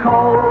real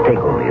cold. Take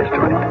only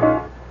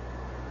Listerine.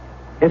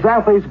 It's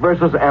Athletes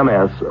versus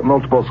MS,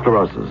 multiple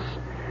sclerosis.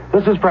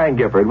 This is Frank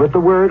Gifford with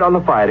the word on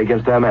the fight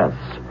against MS.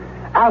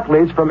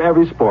 Athletes from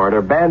every sport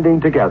are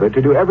banding together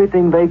to do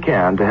everything they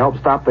can to help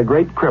stop the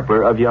great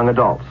crippler of young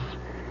adults.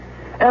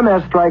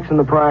 MS strikes in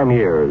the prime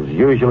years,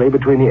 usually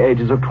between the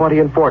ages of 20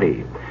 and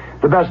 40.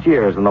 The best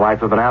years in the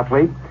life of an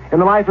athlete, in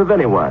the life of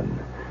anyone.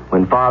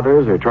 When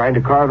fathers are trying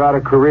to carve out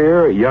a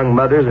career, young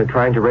mothers are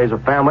trying to raise a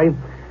family.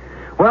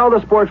 Well,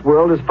 the sports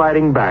world is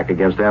fighting back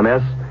against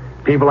MS.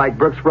 People like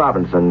Brooks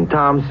Robinson,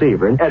 Tom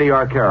Seaver, and Eddie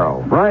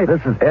Arcaro. Right,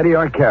 this is Eddie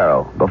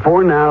Arcaro.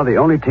 Before now, the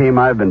only team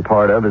I've been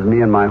part of is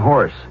me and my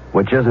horse,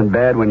 which isn't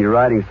bad when you're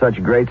riding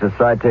such greats as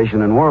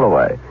Citation and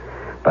Whirlaway.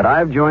 But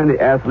I've joined the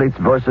Athletes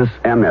versus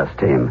MS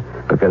team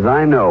because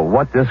I know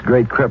what this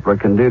great crippler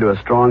can do to a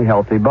strong,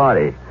 healthy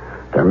body.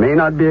 There may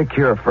not be a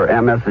cure for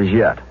MS as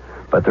yet,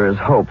 but there is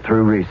hope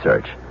through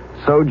research.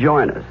 So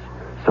join us.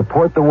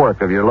 Support the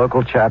work of your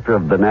local chapter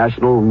of the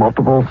National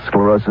Multiple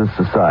Sclerosis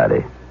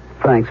Society.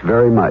 Thanks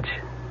very much.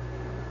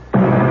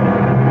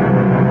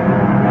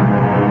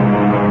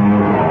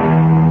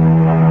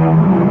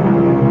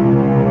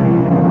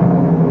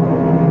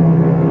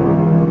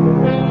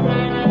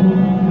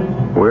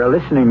 We're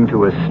listening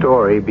to a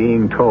story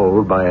being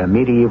told by a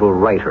medieval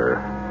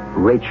writer,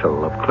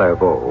 Rachel of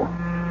Clairvaux.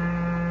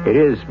 It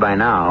is by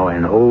now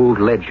an old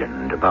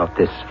legend about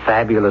this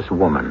fabulous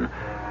woman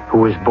who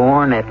was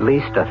born at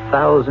least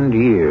 1,000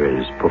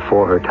 years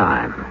before her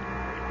time.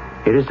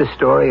 It is the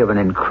story of an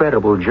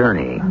incredible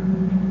journey,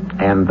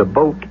 and the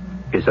boat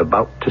is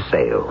about to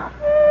sail.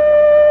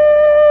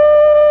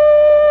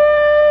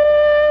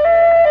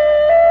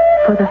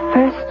 For the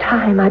first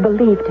time, I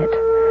believed it.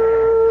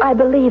 I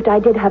believed I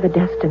did have a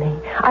destiny.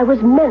 I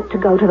was meant to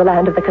go to the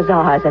land of the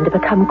Khazars and to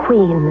become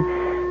queen,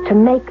 to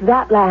make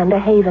that land a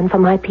haven for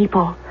my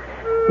people,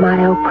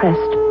 my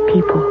oppressed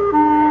people.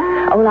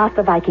 Olaf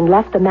the Viking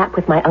left the map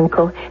with my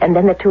uncle, and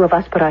then the two of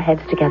us put our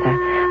heads together.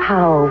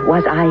 How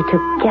was I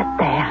to get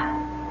there?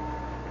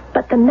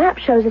 But the map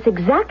shows us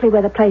exactly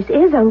where the place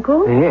is,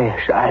 Uncle.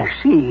 Yes, I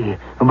see.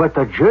 But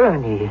the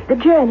journey... The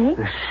journey?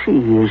 The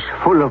sea is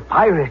full of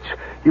pirates.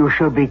 You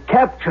shall be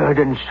captured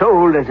and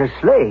sold as a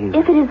slave.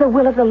 If it is the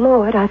will of the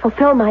Lord I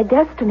fulfill my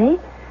destiny,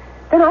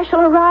 then I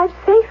shall arrive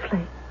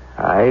safely.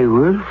 I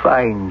will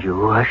find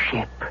you a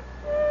ship.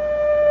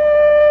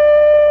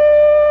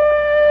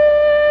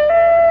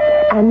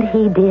 And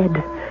he did.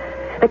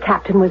 The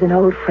captain was an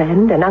old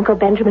friend, and Uncle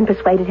Benjamin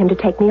persuaded him to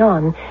take me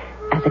on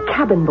as a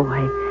cabin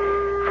boy.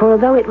 For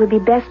although it would be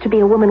best to be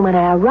a woman when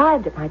I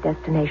arrived at my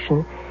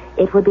destination,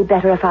 it would be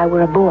better if I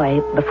were a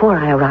boy before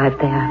I arrived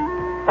there.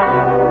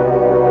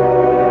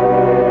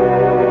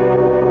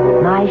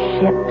 My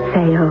ship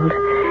sailed.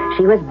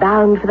 She was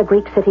bound for the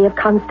Greek city of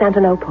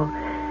Constantinople,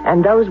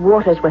 and those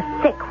waters were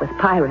thick with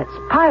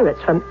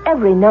pirates from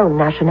every known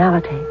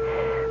nationality.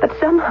 But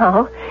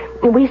somehow,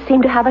 we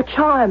seemed to have a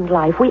charmed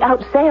life. We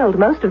outsailed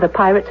most of the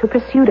pirates who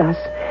pursued us.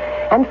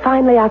 And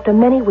finally, after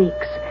many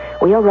weeks,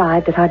 we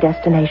arrived at our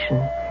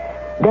destination.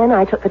 Then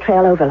I took the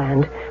trail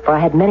overland, for I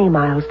had many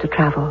miles to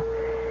travel.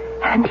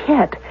 And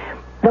yet,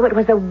 though it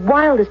was the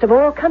wildest of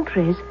all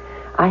countries,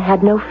 I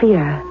had no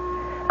fear.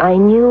 I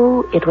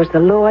knew it was the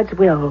Lord's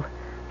will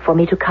for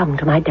me to come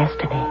to my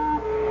destiny.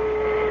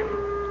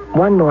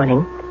 One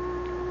morning,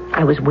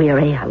 I was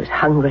weary, I was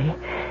hungry.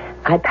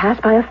 I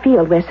passed by a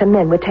field where some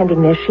men were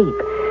tending their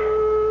sheep.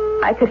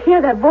 I could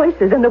hear their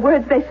voices, and the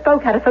words they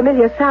spoke had a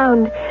familiar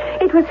sound.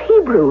 It was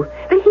Hebrew,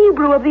 the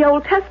Hebrew of the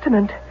Old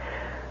Testament.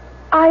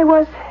 I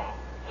was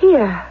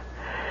here.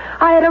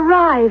 I had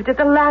arrived at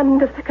the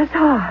land of the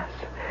Khazars.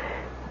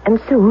 And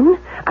soon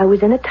I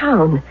was in a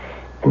town,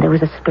 and there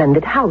was a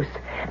splendid house,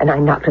 and I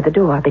knocked at the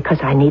door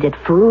because I needed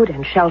food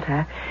and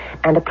shelter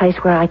and a place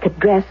where I could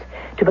dress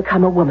to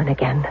become a woman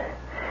again.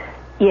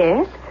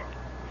 Yes?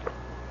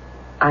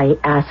 I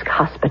ask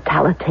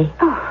hospitality.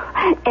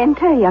 Oh,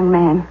 enter, young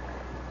man.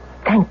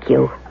 Thank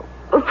you.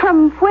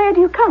 From where do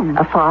you come?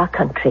 A far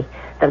country,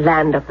 the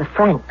land of the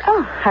Franks.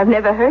 Oh, I've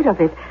never heard of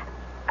it.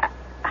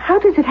 How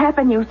does it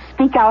happen you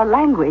speak our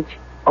language?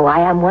 Oh,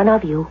 I am one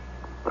of you.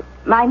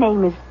 My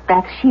name is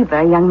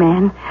Bathsheba, young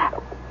man.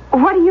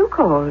 What are you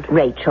called?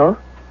 Rachel.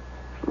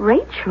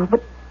 Rachel?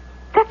 But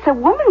that's a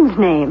woman's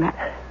name.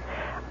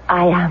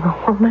 I am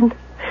a woman.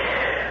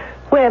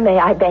 Where may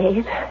I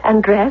bathe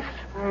and dress?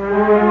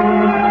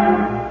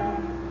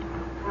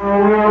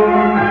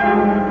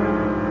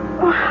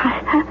 Oh,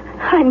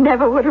 I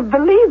never would have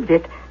believed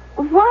it.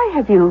 Why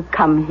have you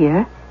come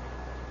here?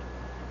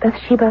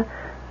 Bathsheba,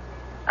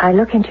 I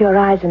look into your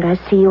eyes and I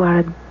see you are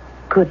a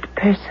good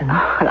person.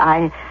 Oh, well,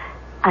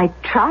 I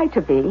try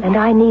to be. And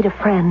I need a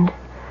friend.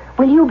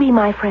 Will you be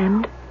my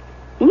friend?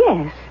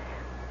 Yes.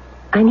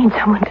 I need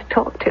someone to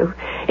talk to.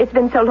 It's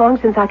been so long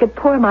since I could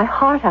pour my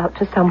heart out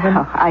to someone.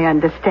 Oh, I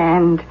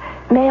understand.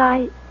 May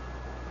I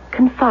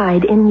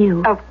confide in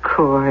you? Of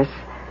course.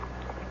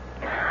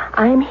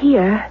 I'm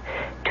here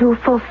to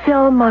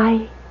fulfill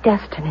my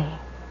destiny.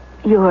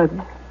 Your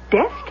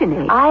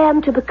destiny? I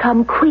am to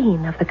become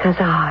queen of the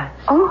Khazars.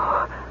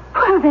 Oh,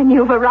 well, then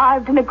you've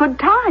arrived in a good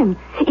time.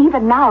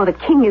 Even now, the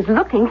king is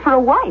looking for a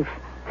wife.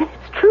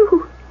 It's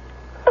true.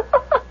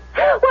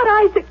 What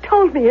Isaac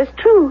told me is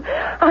true.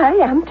 I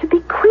am to be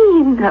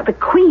queen. Now, the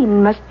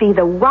queen must be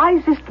the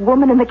wisest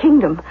woman in the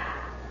kingdom.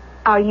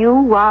 Are you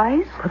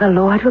wise? Well, the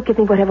Lord will give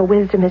me whatever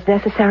wisdom is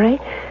necessary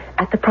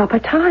at the proper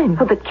time.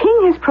 Well, the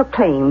king has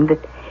proclaimed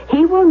that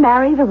he will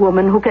marry the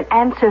woman who can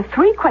answer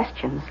 3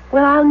 questions.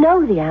 Well, I'll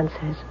know the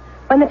answers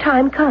when the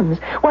time comes.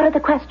 What are the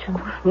questions?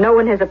 No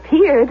one has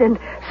appeared, and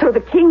so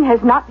the king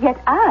has not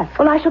yet asked.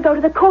 Well, I shall go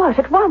to the court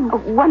at once.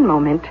 One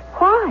moment.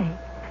 Why?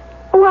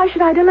 Why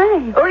should I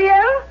delay?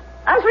 Uriel?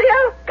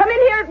 Asriel, come in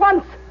here at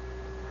once.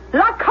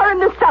 Lock her in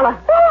the cellar.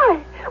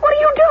 Why? What are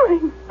you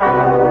doing?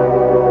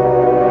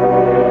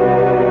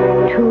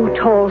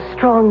 2 tall,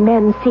 strong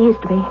men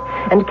seized me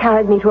and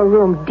carried me to a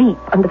room deep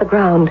under the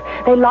ground.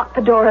 They locked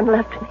the door and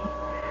left me.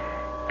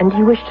 And do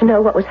you wish to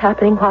know what was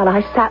happening while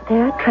I sat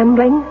there,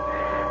 trembling?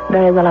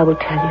 Very well, I will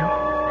tell you.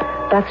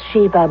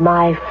 Bathsheba,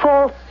 my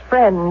false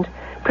friend,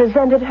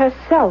 presented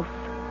herself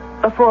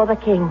before the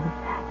king.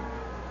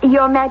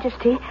 Your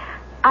Majesty,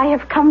 I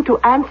have come to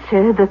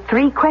answer the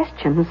 3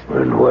 questions.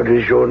 And what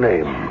is your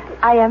name?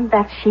 I am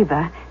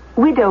Bathsheba,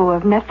 widow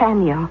of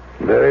Nathaniel.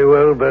 Very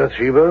well,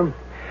 Bathsheba.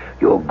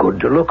 You're good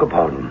to look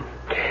upon.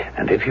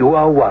 And if you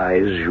are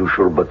wise, you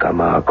shall become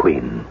our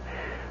queen.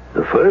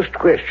 The first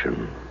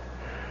question: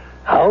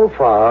 how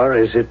far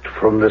is it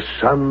from the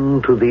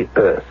sun to the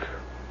earth?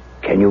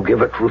 Can you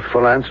give a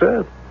truthful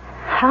answer?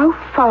 How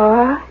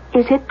far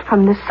is it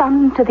from the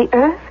sun to the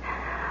earth?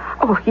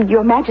 Oh,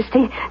 Your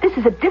Majesty, this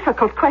is a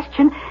difficult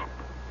question.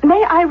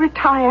 May I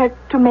retire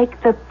to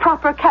make the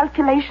proper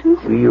calculations?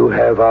 You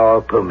have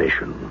our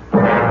permission.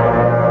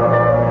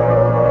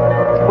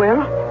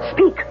 Well,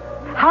 speak.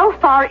 How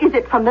far is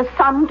it from the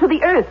sun to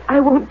the earth? I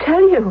won't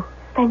tell you.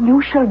 Then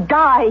you shall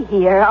die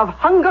here of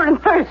hunger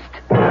and thirst.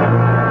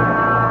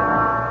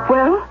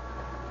 Well?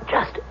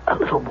 Just a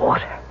little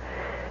water.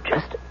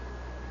 Just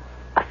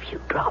a few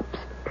drops,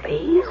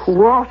 please.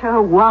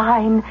 Water,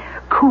 wine,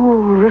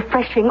 cool,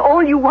 refreshing,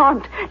 all you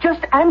want.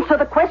 Just answer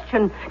the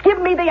question. Give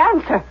me the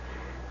answer.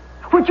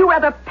 Would you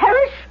rather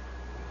perish?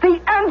 The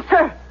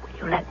answer. Will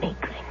you let me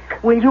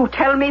drink? Will you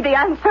tell me the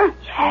answer?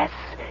 Yes,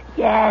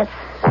 yes.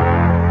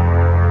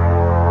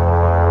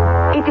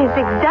 It is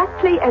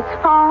exactly as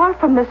far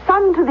from the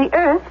sun to the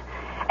earth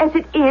as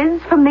it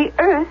is from the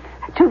earth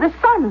to the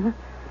sun.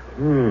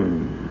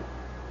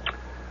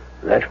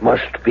 That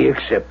must be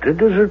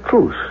accepted as a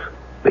truth.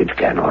 It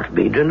cannot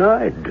be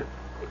denied.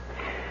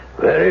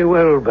 Very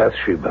well,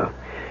 Bathsheba.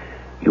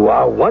 You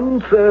are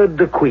 1/3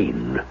 the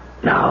queen.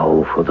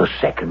 Now for the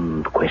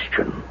second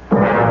question.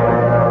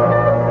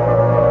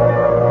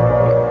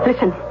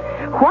 Listen,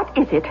 what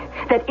is it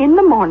that in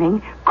the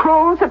morning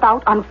crawls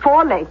about on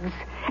 4 legs,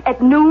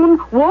 at noon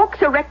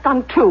walks erect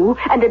on 2,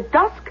 and at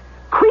dusk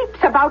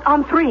creeps about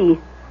on 3?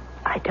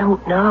 I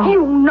don't know.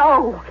 You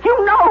know.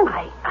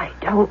 I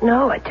don't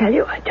know. I tell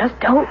you, I just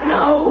don't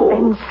know.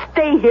 Then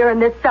stay here in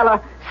this cellar.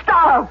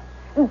 Starve.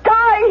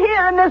 Die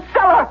here in this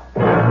cellar.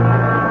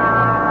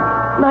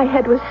 My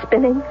head was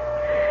spinning.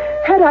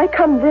 Had I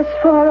come this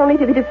far only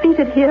to be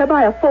defeated here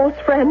by a false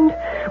friend?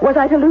 Was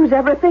I to lose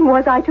everything?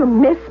 Was I to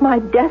miss my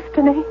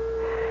destiny?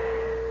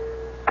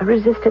 I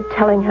resisted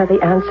telling her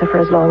the answer for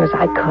as long as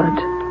I could.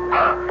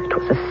 It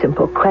was a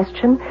simple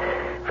question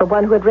for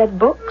one who had read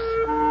books.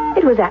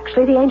 It was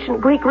actually the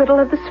ancient Greek riddle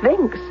of the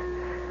Sphinx.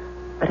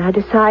 But I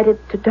decided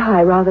to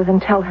die rather than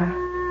tell her.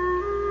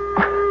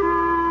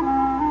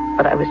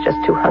 But I was just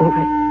too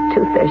hungry,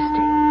 too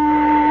thirsty.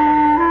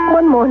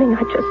 One morning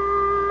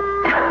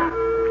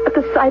at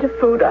the sight of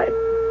food, I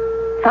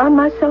found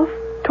myself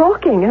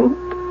talking and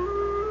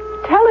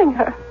telling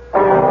her.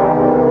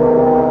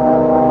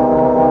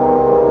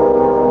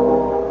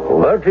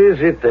 What is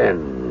it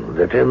then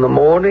that in the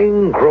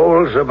morning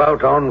crawls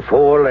about on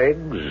 4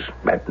 legs,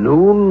 at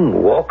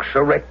noon walks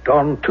erect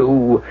on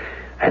 2,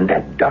 and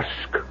at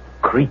dusk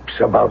creeps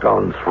about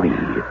on 3?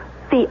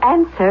 The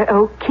answer,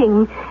 O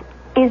king,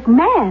 is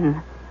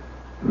man.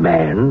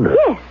 Man?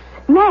 Yes,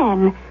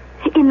 man.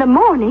 In the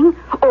morning,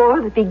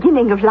 or the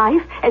beginning of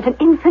life, as an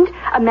infant,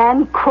 a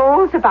man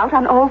crawls about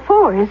on all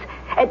 4s.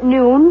 At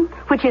noon,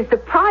 which is the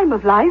prime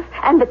of life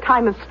and the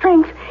time of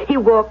strength, he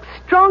walks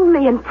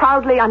strongly and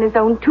proudly on his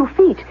own 2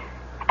 feet.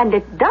 And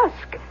at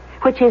dusk,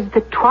 which is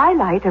the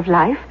twilight of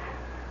life,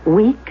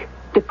 weak,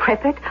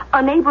 decrepit,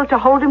 unable to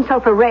hold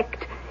himself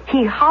erect,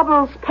 he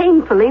hobbles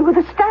painfully with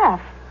a staff.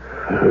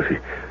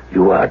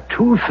 You are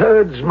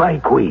 2/3 my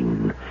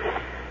queen.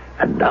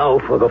 And now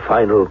for the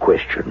final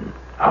question.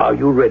 Are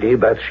you ready,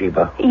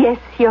 Bathsheba? Yes,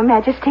 Your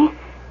Majesty.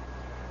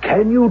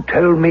 Can you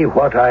tell me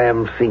what I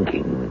am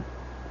thinking?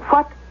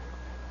 What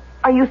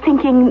are you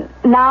thinking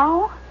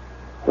now?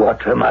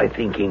 What am I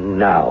thinking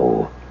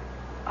now?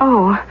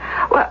 Oh,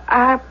 well,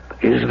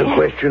 Is the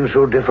question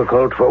so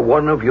difficult for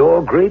one of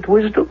your great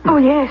wisdom? Oh,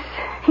 yes.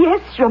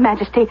 Yes, Your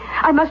Majesty.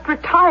 I must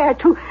retire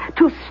to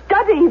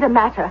study the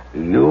matter.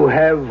 You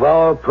have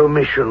our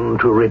permission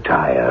to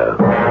retire.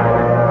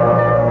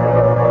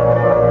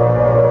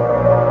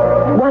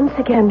 Once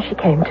again, she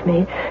came to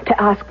me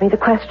to ask me the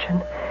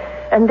question.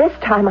 And this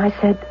time I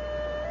said,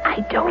 I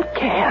don't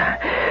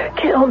care.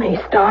 Kill me,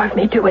 starve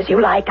me, do as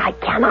you like. I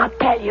cannot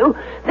tell you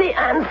the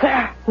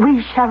answer.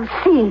 We shall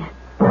see.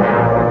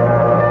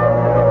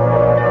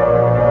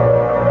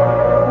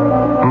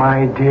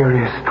 My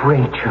dearest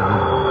Rachel.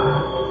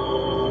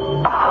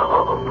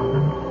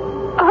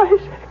 Oh,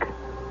 Isaac.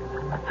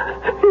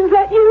 Is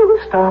that you?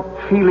 Stop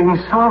feeling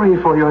sorry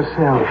for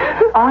yourself.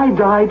 I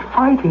died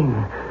fighting.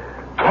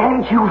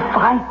 Can't you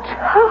fight?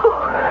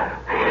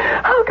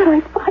 How can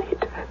I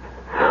fight?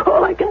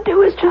 All I can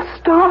do is just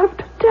starve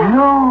to death.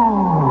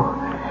 No.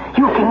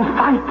 You can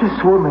fight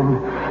this woman.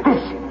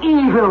 This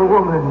evil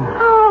woman.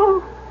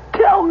 How?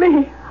 Tell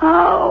me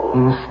how.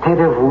 Instead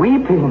of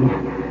weeping,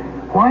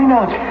 why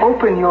not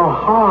open your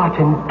heart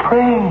and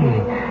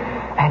pray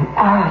and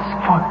ask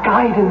for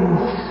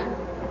guidance?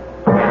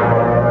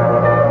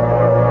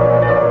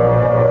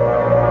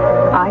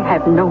 I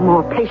have no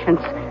more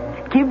patience.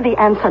 Give the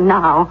answer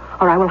now,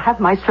 or I will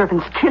have my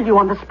servants kill you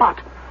on the spot.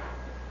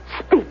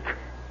 Speak.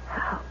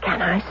 How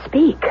can I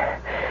speak?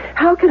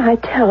 How can I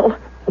tell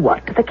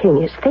what the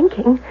king is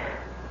thinking?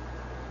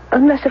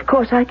 Unless, of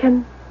course, I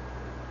can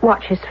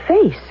watch his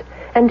face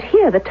and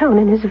hear the tone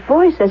in his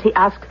voice as he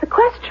asks the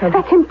question.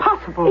 That's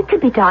impossible. It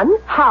could be done.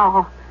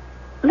 How?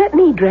 Let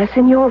me dress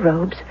in your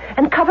robes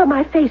and cover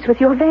my face with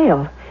your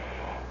veil.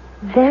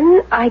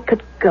 Then I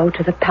could go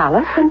to the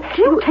palace and...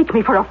 Do you take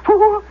me for a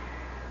fool?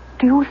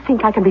 Do you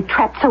think I can be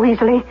trapped so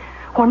easily?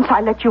 Once I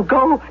let you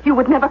go, you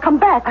would never come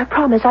back. I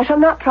promise I shall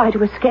not try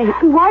to escape.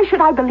 Why should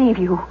I believe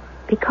you?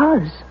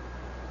 Because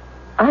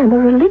I am a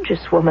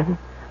religious woman.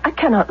 I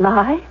cannot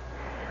lie.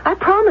 I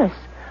promise.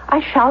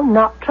 I shall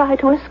not try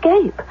to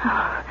escape.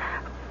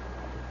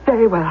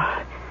 Very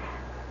well.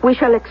 We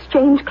shall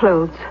exchange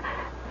clothes.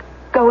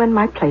 Go in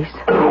my place.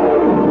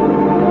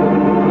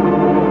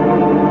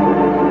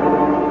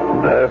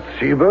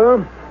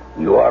 Bathsheba,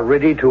 you are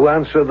ready to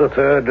answer the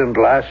third and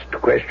last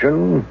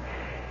question.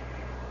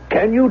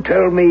 Can you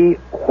tell me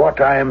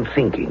what I am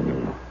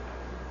thinking?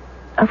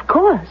 Of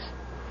course.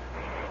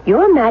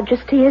 Your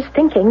Majesty is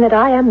thinking that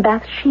I am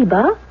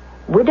Bathsheba,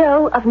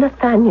 widow of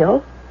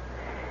Nathaniel,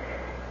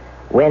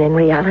 when in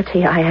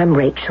reality I am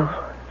Rachel,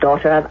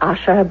 daughter of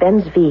Asher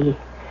ben Zvi,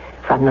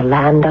 from the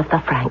land of the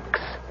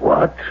Franks.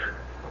 What?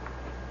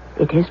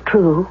 It is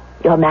true,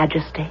 Your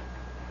Majesty.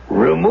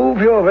 Remove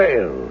your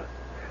veil.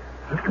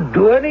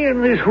 Do any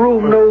in this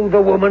room know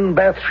the woman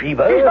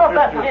Bathsheba? She's not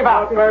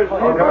Bathsheba.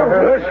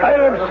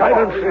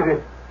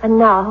 Silence. And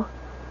now,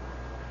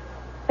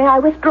 may I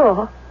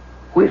withdraw?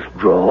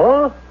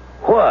 Withdraw?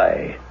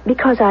 Why?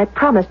 Because I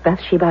promised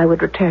Bathsheba I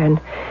would return.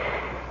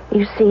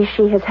 You see,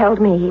 she has held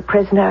me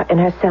prisoner in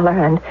her cellar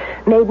and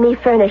made me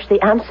furnish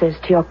the answers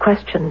to your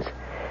questions.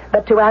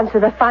 But to answer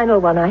the final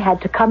one, I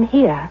had to come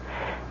here,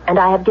 and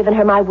I have given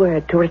her my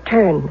word to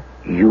return.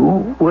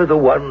 You were the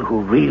one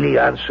who really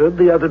answered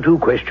the other two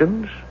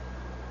questions?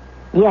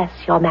 Yes,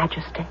 Your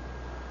Majesty.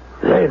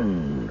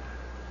 Then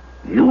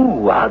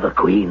you are the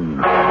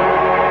queen.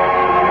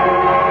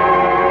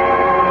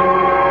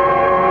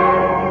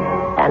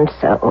 And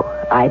so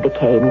I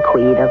became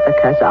queen of the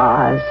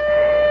Khazars,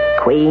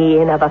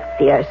 queen of a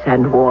fierce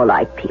and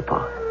warlike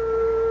people.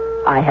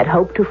 I had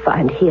hoped to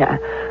find here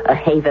a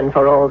haven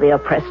for all the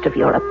oppressed of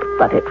Europe,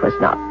 but it was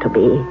not to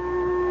be.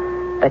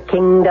 The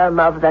kingdom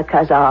of the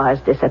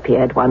Khazars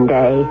disappeared one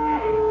day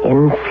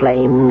in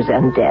flames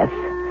and death,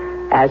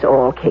 as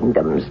all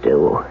kingdoms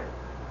do.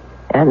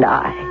 And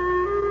I,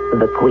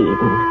 the queen,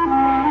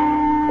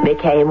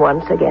 became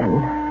once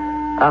again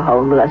a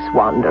homeless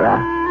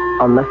wanderer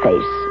on the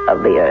face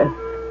of the earth.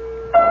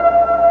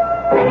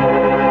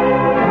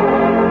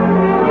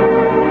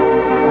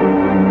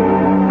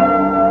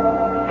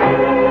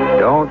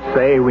 Don't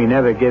say we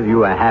never give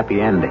you a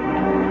happy ending.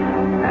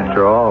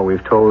 After all,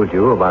 we've told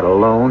you about a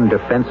lone,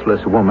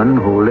 defenseless woman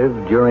who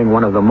lived during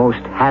one of the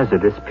most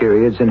hazardous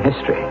periods in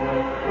history.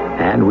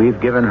 And we've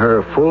given her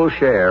a full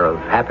share of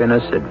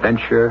happiness,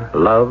 adventure,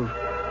 love,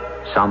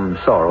 some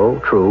sorrow,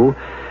 true,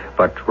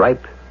 but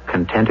ripe,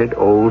 contented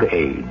old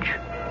age.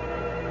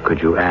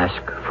 Could you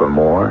ask for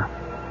more?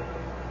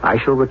 I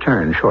shall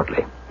return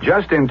shortly.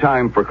 Just in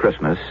time for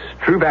Christmas,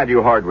 True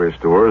Value hardware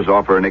stores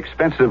offer an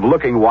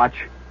expensive-looking watch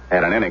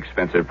at an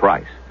inexpensive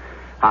price.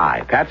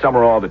 Hi, Pat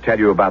Summerall to tell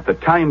you about the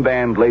Time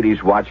Band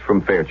Ladies Watch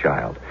from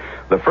Fairchild,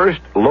 the first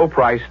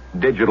low-priced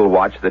digital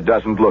watch that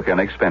doesn't look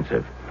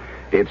inexpensive.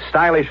 It's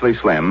stylishly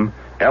slim,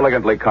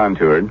 elegantly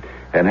contoured,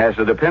 and has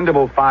the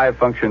dependable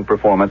 5-function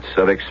performance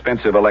of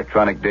expensive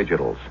electronic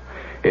digitals.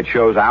 It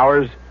shows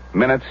hours,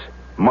 minutes,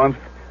 month,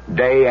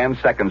 day, and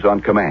seconds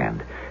on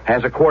command.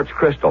 Has a quartz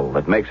crystal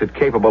that makes it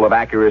capable of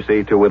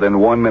accuracy to within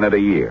 1 minute a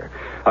year.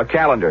 A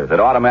calendar that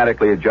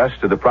automatically adjusts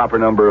to the proper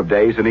number of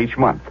days in each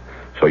month,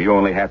 so you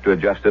only have to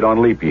adjust it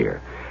on leap year.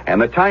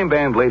 And the Time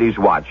Band Ladies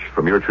Watch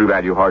from your True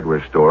Value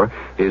hardware store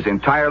is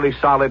entirely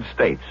solid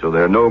state, so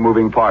there are no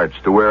moving parts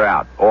to wear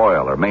out,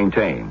 oil, or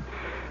maintain.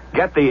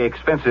 Get the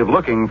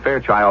expensive-looking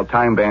Fairchild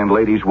Time Band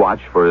Ladies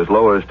Watch for as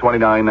low as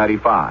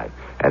 $29.95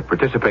 at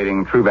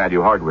participating True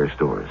Value hardware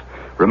stores.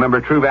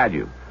 Remember, True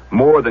Value,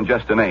 more than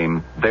just a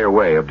name, their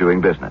way of doing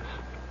business.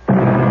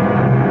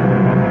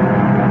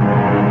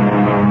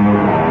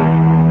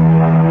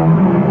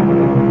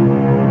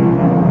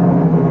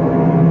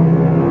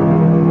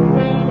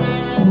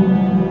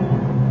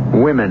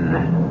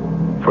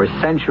 Women, for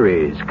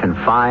centuries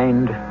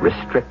confined,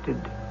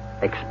 restricted,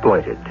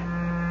 exploited.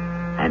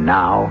 And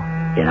now,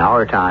 in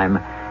our time,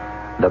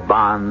 the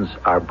bonds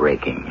are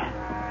breaking.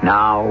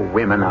 Now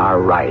women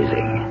are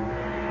rising.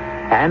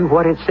 And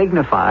what it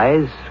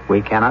signifies,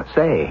 we cannot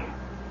say.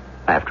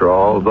 After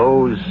all,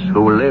 those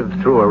who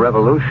lived through a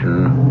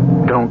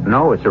revolution don't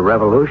know it's a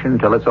revolution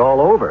till it's all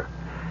over.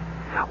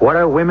 What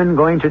are women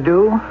going to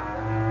do?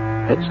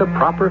 It's a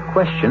proper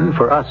question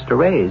for us to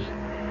raise.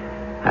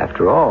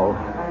 After all,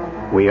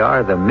 we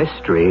are the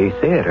Mystery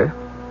Theater.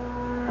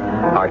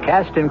 Our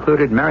cast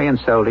included Marion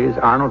Seldes,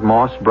 Arnold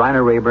Moss,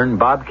 Bryna Rayburn,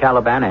 Bob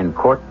Caliban, and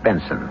Court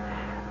Benson.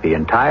 The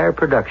entire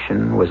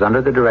production was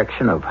under the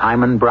direction of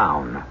Hyman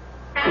Brown.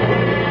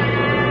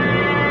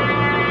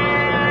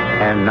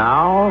 And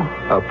now,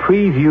 a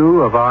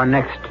preview of our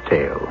next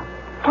tale.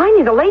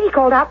 Pliny, the lady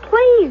called out,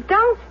 "Please,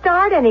 don't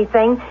start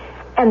anything."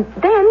 And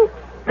then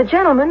the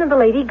gentleman and the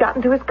lady got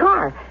into his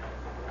car.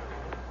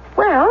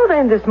 Well,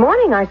 then this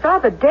morning I saw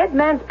the dead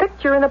man's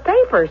picture in the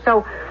paper,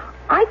 so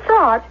I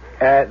thought...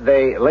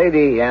 The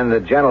lady and the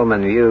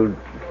gentleman, you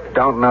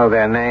don't know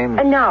their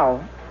names?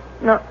 No.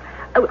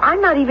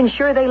 I'm not even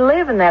sure they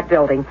live in that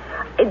building.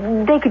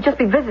 They could just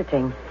be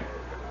visiting.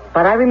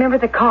 But I remember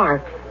the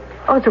car.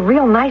 Oh, it's a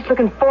real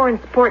nice-looking foreign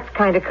sports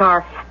kind of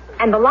car.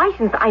 And the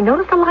license, I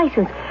noticed the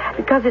license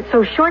because it's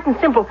so short and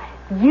simple.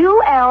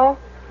 UL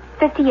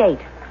 58.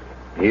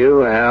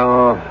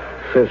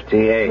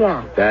 UL58.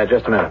 Yeah.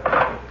 Just a minute.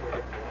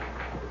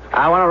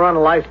 I want to run a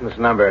license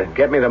number.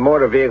 Get me the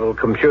motor vehicle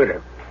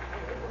computer.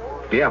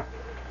 Yeah.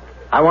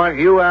 I want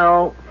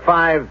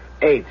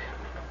UL58.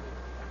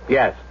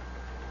 Yes.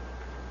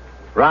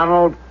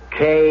 Ronald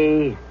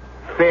K.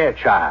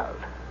 Fairchild.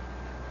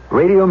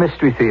 Radio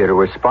Mystery Theater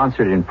was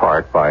sponsored in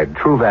part by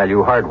True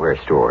Value Hardware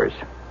Stores.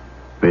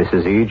 This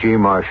is E.G.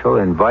 Marshall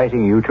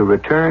inviting you to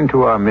return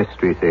to our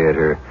Mystery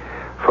Theater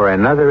for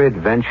another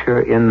adventure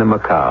in the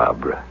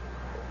macabre.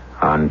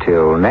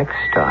 Until next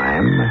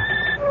time,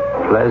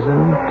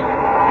 pleasant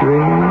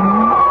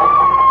dreams.